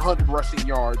put up 100 rushing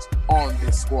yards on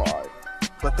this squad.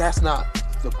 But that's not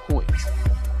the point.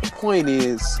 The point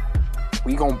is,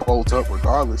 we gonna bolt up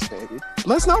regardless, baby.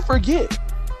 Let's not forget,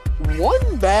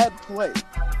 one bad play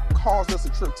caused us a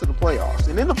trip to the playoffs.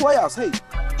 And in the playoffs, hey,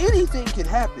 anything can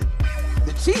happen.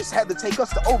 The Chiefs had to take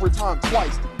us to overtime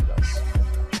twice to beat us.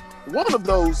 One of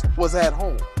those was at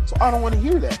home. So I don't want to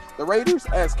hear that. The Raiders,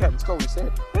 as Captain Scully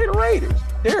said, they're the Raiders.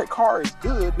 Derek Carr is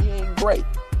good, but he ain't great.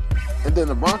 And then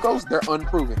the Broncos, they're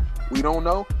unproven. We don't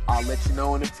know. I'll let you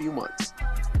know in a few months.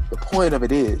 The point of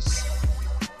it is,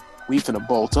 we finna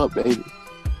bolt up, baby.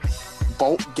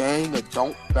 Bolt gang or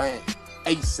don't bang.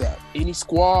 ASAP. Any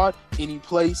squad, any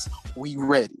place, we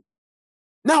ready.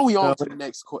 Now we on to the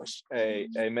next question. Hey,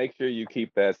 make sure you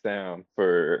keep that sound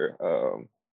for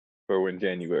when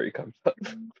January comes up.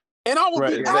 And I will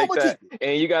keep that.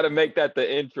 And you got to make that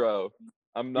the intro.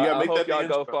 I hope y'all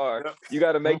go far. Yep. You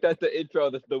got to make that the intro.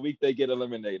 That's the week they get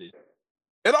eliminated.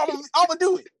 And I'm gonna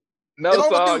do it. No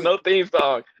song, no theme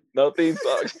song, no theme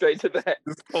song. Straight to that.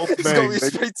 It's gonna be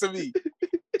straight to me.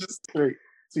 Just straight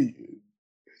to you.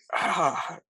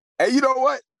 Hey, you know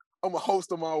what? I'm a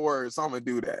host of my words, so I'm gonna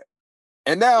do that.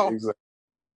 And now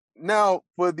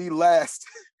for the last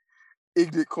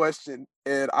ignorant question,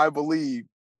 and I believe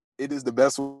it is the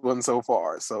best one so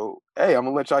far. So, hey, I'm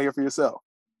gonna let y'all hear for yourself.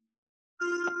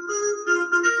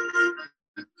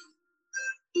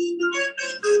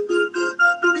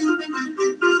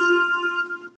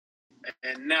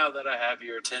 And now that I have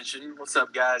your attention, what's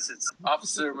up, guys? It's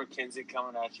Officer McKenzie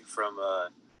coming at you from an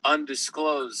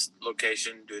undisclosed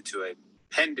location due to a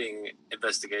pending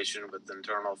investigation with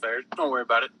Internal Affairs. Don't worry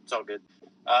about it. It's all good.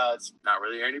 It's not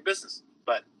really any business.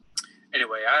 But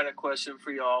anyway, I had a question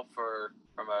for y'all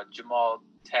from Jamal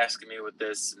tasking me with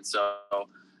this. And so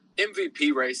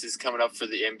MVP race is coming up for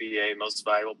the NBA Most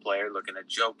Valuable Player, looking at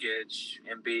Jokic,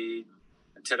 Embiid,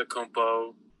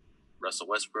 Antetokounmpo, Russell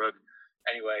Westbrook.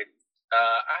 Anyway,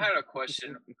 I had a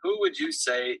question. Who would you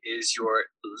say is your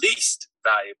least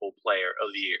valuable player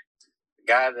of the year? A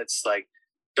guy that's like,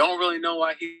 don't really know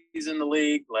why he's in the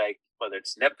league, like whether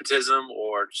it's nepotism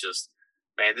or just,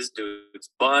 man, this dude's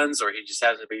buns, or he just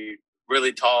happens to be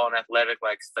really tall and athletic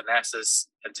like Thanasis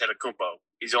Antetokounmpo.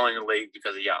 He's only in the league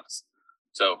because of Giannis.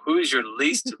 So who is your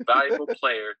least valuable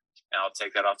player? And I'll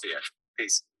take that off the air.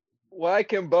 Peace. Why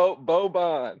can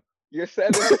Boban? You're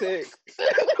 7'6".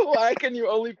 Why can you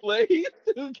only play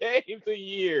 2 games a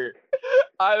year?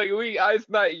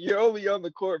 You're only on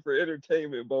the court for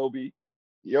entertainment, Bobby.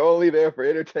 You're only there for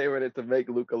entertainment and to make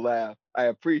Luka laugh. I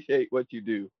appreciate what you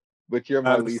do, but you're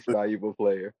my least valuable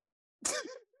player.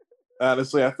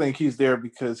 Honestly, I think he's there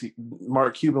because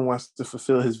Mark Cuban wants to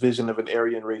fulfill his vision of an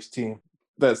Aryan race team.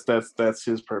 That's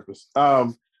his purpose.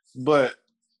 But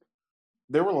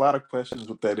there were a lot of questions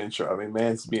with that intro. I mean,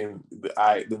 man's being the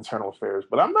internal affairs,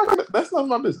 but that's none of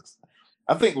my business.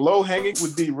 I think low-hanging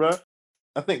would be rough.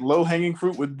 I think low-hanging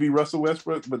fruit would be Russell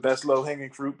Westbrook, but that's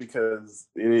low-hanging fruit because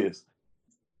it is.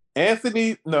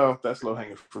 Anthony, no, that's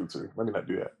low-hanging fruit too. Let me not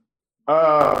do that.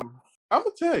 I'm going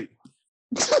to tell you.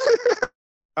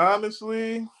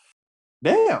 Honestly,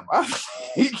 damn. I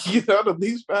think, the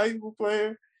least valuable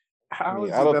player. I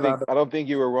don't think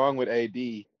you were wrong with AD.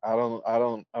 I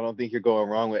don't think you're going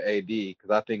wrong with AD because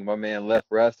I think my man left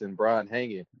Russ and Bron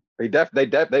hanging. They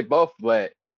both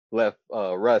left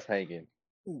Russ hanging.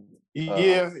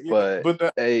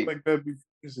 But that'd be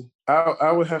easy.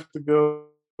 I would have to go.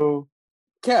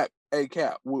 Cap. Hey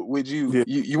Cap, would you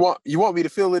you want me to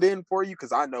fill it in for you?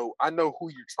 Because I know who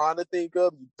you're trying to think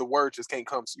of. The word just can't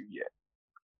come to you yet.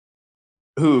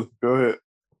 Who? Go ahead.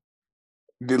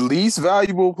 The least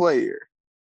valuable player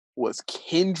was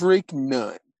Kendrick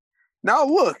Nunn. Now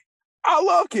look, I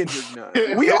love Kendrick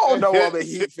Nunn. We all know I'm a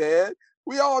Heat fan.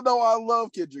 We all know I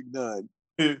love Kendrick Nunn.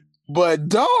 But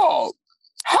dog,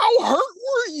 how hurt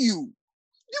were you?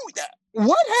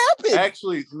 What happened?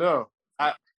 Actually, no.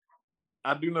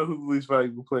 I do know who the least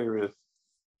valuable player is.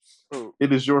 Who?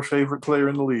 It is your favorite player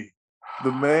in the league.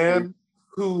 The man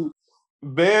who,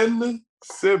 Ben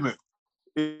Simmons,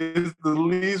 is the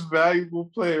least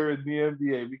valuable player in the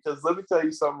NBA. Because let me tell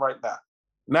you something right now.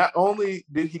 Not only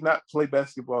did he not play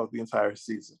basketball the entire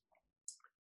season,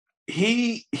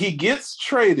 he gets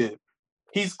traded.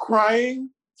 He's crying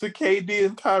to KD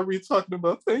and Kyrie, talking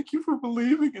about thank you for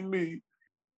believing in me.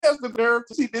 He has the nerve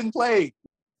because he didn't play.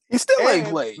 He still ain't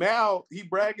played. Now he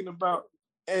bragging about,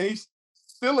 and he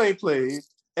still ain't played.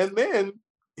 And then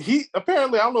he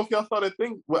apparently, I don't know if y'all saw that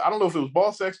thing. Well, I don't know if it was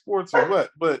Ball Sack Sports or what,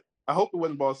 but I hope it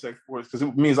wasn't Ball Sack Sports because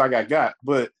it means I got.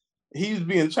 But he's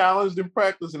being challenged in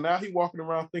practice, and now he's walking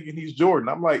around thinking he's Jordan.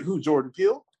 I'm like, who? Jordan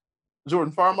Peele?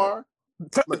 Jordan Farmar?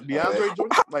 Like DeAndre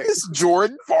Jordan? Like this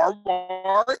Jordan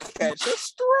Farmar catch a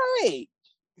straight.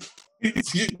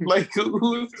 Like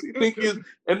who does he think he is?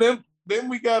 And then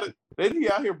we got it. Then he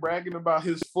out here bragging about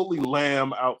his fully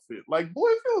lamb outfit. Like, boy,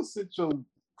 if you'll sit your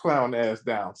clown ass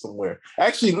down somewhere.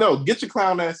 Actually, no, get your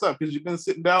clown ass up because you've been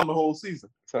sitting down the whole season.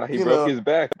 So he broke his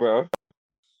back, bro.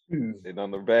 Sitting on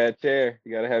the bad chair.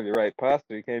 You gotta have your right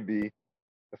posture. You can't be.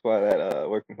 That's why that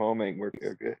work from home ain't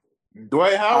working good.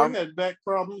 Dwight Howard had back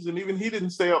problems, and even he didn't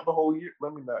stay out the whole year.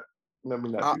 Let me not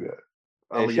do that.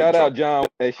 Hey, shout out John.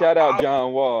 Hey, shout out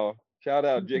John Wall. Shout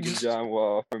out Jiggy John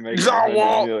Wall for making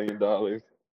 $100 million.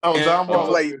 Oh, John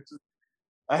Wall.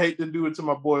 I hate to do it to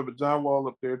my boy, but John Wall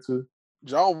up there too.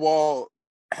 John Wall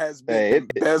has been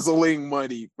embezzling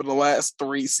money for the last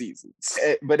 3 seasons.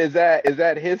 But is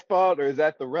that his fault or is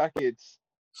that the Rockets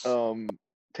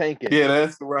tanking? Yeah,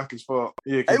 that's the Rockets' fault.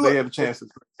 Yeah, because they had a chance.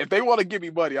 If they want to give me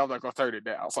money, I'm not going to turn it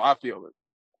down. So I feel it.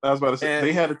 I was about to say,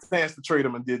 they had a chance to trade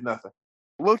him and did nothing.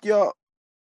 Look, y'all,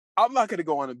 I'm not going to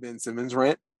go on a Ben Simmons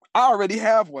rant. I already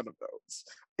have one of those.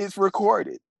 It's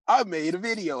recorded. I made a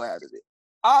video out of it.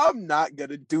 I'm not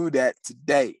going to do that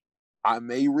today. I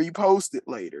may repost it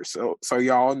later, so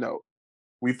y'all know.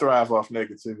 We thrive off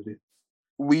negativity.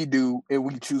 We do, and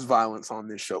we choose violence on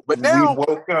this show. But now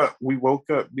we woke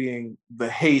up being the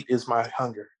hate is my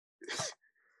hunger.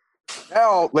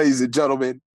 Now, ladies and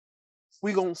gentlemen,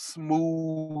 we gonna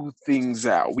smooth things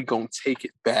out. We gonna take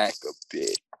it back a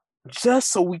bit,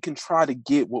 just so we can try to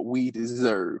get what we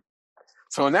deserve.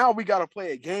 So now we gotta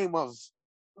play a game of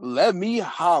Let Me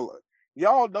Holler.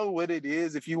 Y'all know what it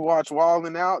is if you watch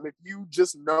Wildin' Out, if you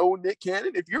just know Nick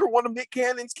Cannon, if you're one of Nick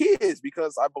Cannon's kids,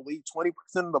 because I believe 20%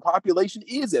 of the population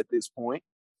is at this point.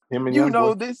 You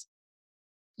know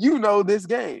this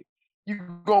game. You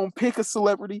gonna pick a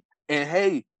celebrity and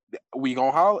hey, you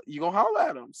gonna holler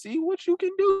at them. See what you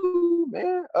can do,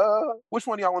 man. Which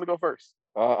one of y'all want to go first?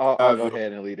 I'll go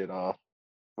ahead and lead it off.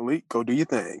 Malik, go do your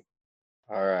thing.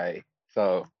 All right.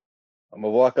 So I'm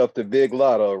gonna walk up to Big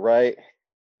Lotto, right?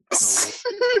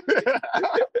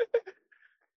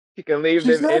 She can leave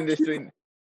them industry.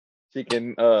 She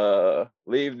can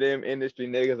leave them industry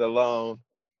niggas alone.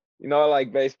 You know, I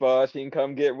like baseball. She can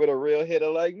come get with a real hitter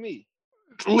like me.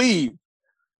 Leave.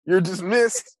 You're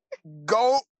dismissed.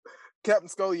 Go, Captain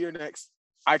Scully. You're next.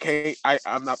 I can't.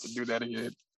 I'm not gonna do that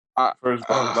again. First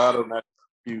of all, Lotto,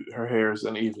 her hair is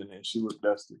uneven and she looked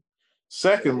dusty.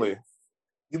 Secondly,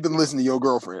 you've been listening to your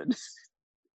girlfriend.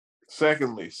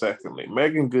 Secondly,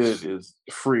 Megan Good is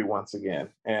free once again.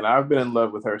 And I've been in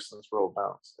love with her since Roll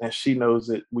Bounce. And she knows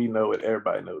it. We know it.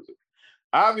 Everybody knows it.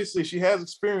 Obviously, she has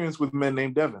experience with men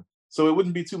named Devin. So it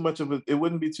wouldn't be too much of an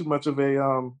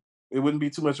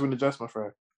adjustment for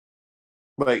her.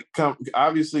 Like,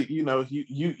 obviously, you know,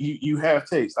 you have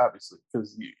taste, obviously,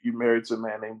 because you married to a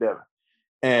man named Devin.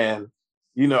 And,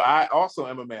 you know, I also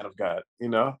am a man of God, you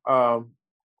know,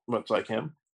 much like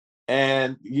him.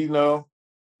 And, you know,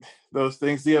 those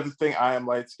things. The other thing, I am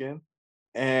light skinned,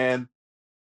 and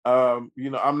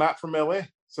you know, I'm not from LA,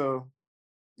 so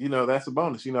you know that's a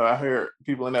bonus. You know, I heard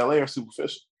people in LA are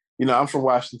superficial. You know, I'm from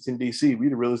Washington D.C. We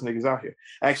the realest niggas out here.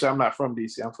 Actually, I'm not from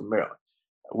D.C. I'm from Maryland.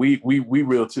 We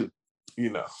real too.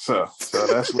 You know, so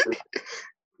that's what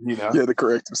you know. Yeah, to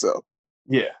correct himself.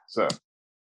 Yeah, so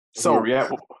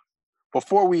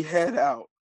before we head out,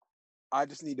 I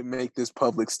just need to make this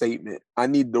public statement. I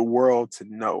need the world to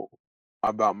know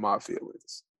about my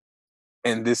feelings.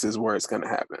 And this is where it's going to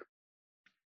happen.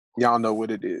 Y'all know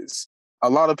what it is. A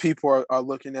lot of people are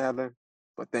looking at her,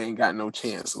 but they ain't got no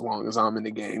chance as long as I'm in the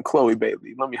game. Chloe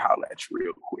Bailey, let me holler at you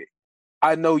real quick.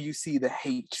 I know you see the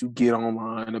hate you get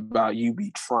online about you be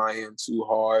trying too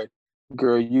hard.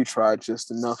 Girl, you tried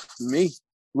just enough for me.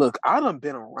 Look, I done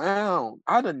been around.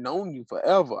 I done known you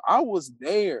forever. I was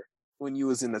there when you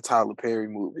was in the Tyler Perry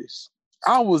movies.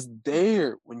 I was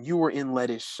there when you were in Let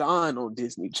It Shine on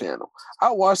Disney Channel. I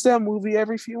watch that movie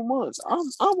every few months.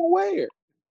 I'm aware.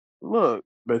 Look.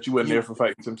 Bet you wasn't there for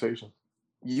Fighting Temptation.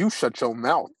 You shut your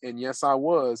mouth. And yes, I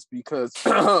was, because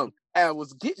I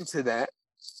was getting to that.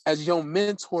 As your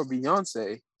mentor,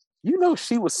 Beyonce, you know,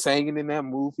 she was singing in that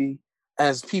movie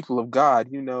as people of God,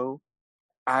 you know,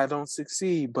 I don't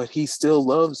succeed, but he still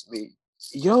loves me.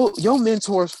 Your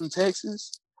mentor's from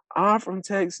Texas. I'm from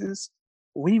Texas.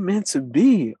 We meant to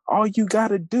be. All you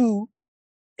gotta do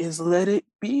is let it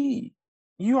be.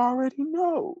 You already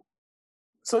know.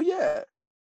 So yeah,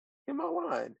 in my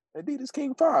line, Adidas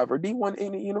King 5 or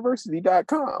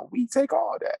D1IgnitUniversity.com. We take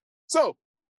all that. So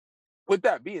with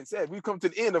that being said, we've come to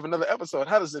the end of another episode.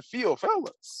 How does it feel,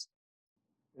 fellas?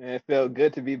 Man, it felt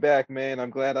good to be back, man. I'm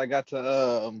glad I got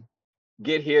to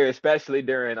get here, especially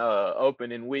during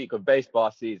opening week of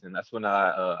baseball season. That's when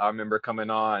I remember coming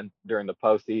on during the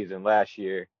postseason last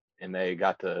year, and they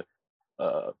got to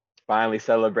finally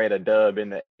celebrate a dub in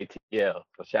the ATL.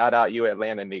 So shout out you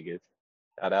Atlanta niggas.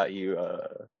 Shout out you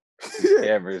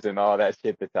cameras and all that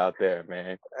shit that's out there,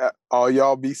 man. All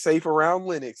y'all be safe around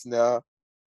Linux now.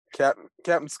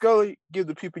 Captain Scully, give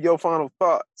the people your final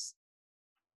thoughts.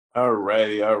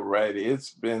 Alrighty.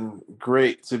 It's been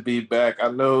great to be back.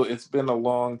 I know it's been a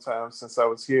long time since I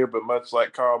was here, but much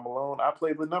like Karl Malone, I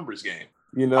played the numbers game.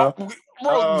 You know,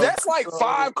 bro, that's like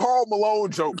 5 Karl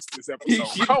Malone jokes this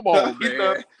episode. Come on,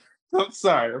 man. I'm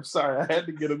sorry. I had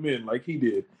to get him in like he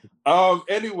did.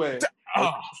 Anyway,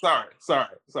 sorry.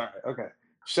 Okay.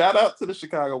 Shout out to the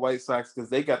Chicago White Sox because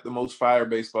they got the most fire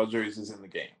baseball jerseys in the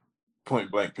game.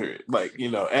 Point blank, period. Like, you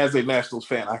know, as a Nationals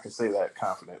fan, I can say that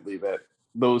confidently that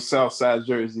those South Side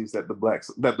jerseys that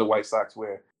the White Sox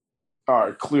wear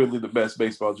are clearly the best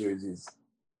baseball jerseys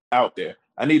out there.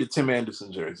 I need a Tim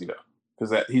Anderson jersey though,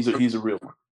 because he's a real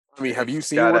one. I mean, have you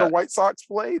seen where the White Sox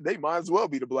play? They might as well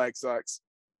be the Black Sox.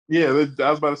 Yeah, I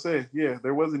was about to say, yeah,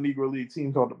 there was a Negro League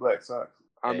team called the Black Sox.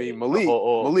 I mean,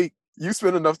 Malik, you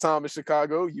spend enough time in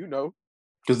Chicago, you know.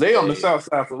 Because they on the South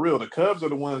Side for real. The Cubs are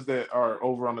the ones that are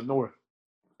over on the North.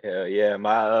 Yeah.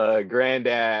 My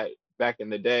granddad back in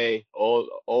the day,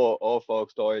 old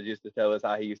folks stories used to tell us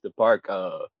how he used to park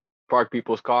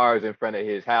people's cars in front of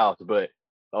his house. But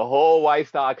the whole White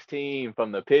Sox team,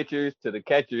 from the pitchers to the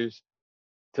catchers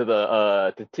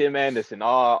to Tim Anderson,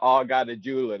 all got a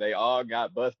jeweler. They all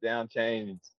got bust down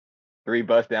chains, 3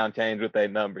 bust down chains with their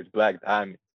numbers, black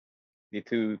diamonds. Be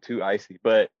too icy.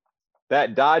 But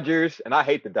that Dodgers, and I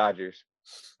hate the Dodgers.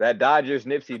 That Dodgers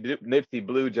Nipsey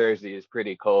blue jersey is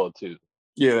pretty cold too.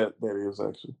 Yeah, that is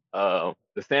actually.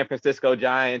 The San Francisco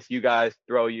Giants, you guys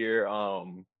throw your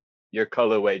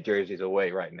colorway jerseys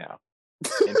away right now.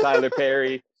 And Tyler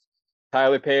Perry,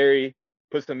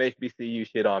 put some HBCU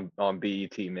shit on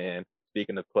BET, man.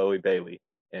 Speaking of Chloe Bailey.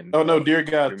 And oh no, dear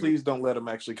God, please don't let him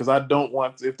actually, because I don't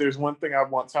want. If there's one thing I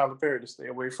want Tyler Perry to stay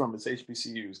away from, it's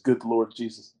HBCUs. Good Lord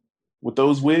Jesus, with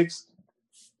those wigs.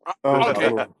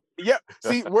 Okay. Yeah.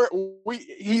 See,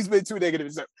 he's been too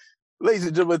negative. Ladies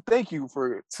and gentlemen, thank you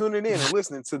for tuning in and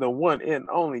listening to the one and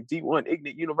only D1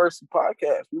 Ignit University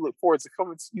podcast. We look forward to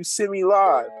coming to you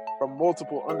semi-live from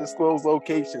multiple undisclosed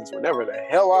locations whenever the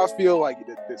hell I feel like it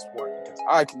at this point, because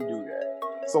I can do that.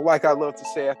 So like I love to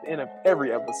say at the end of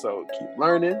every episode, keep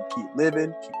learning, keep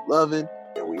living, keep loving,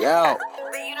 and we out.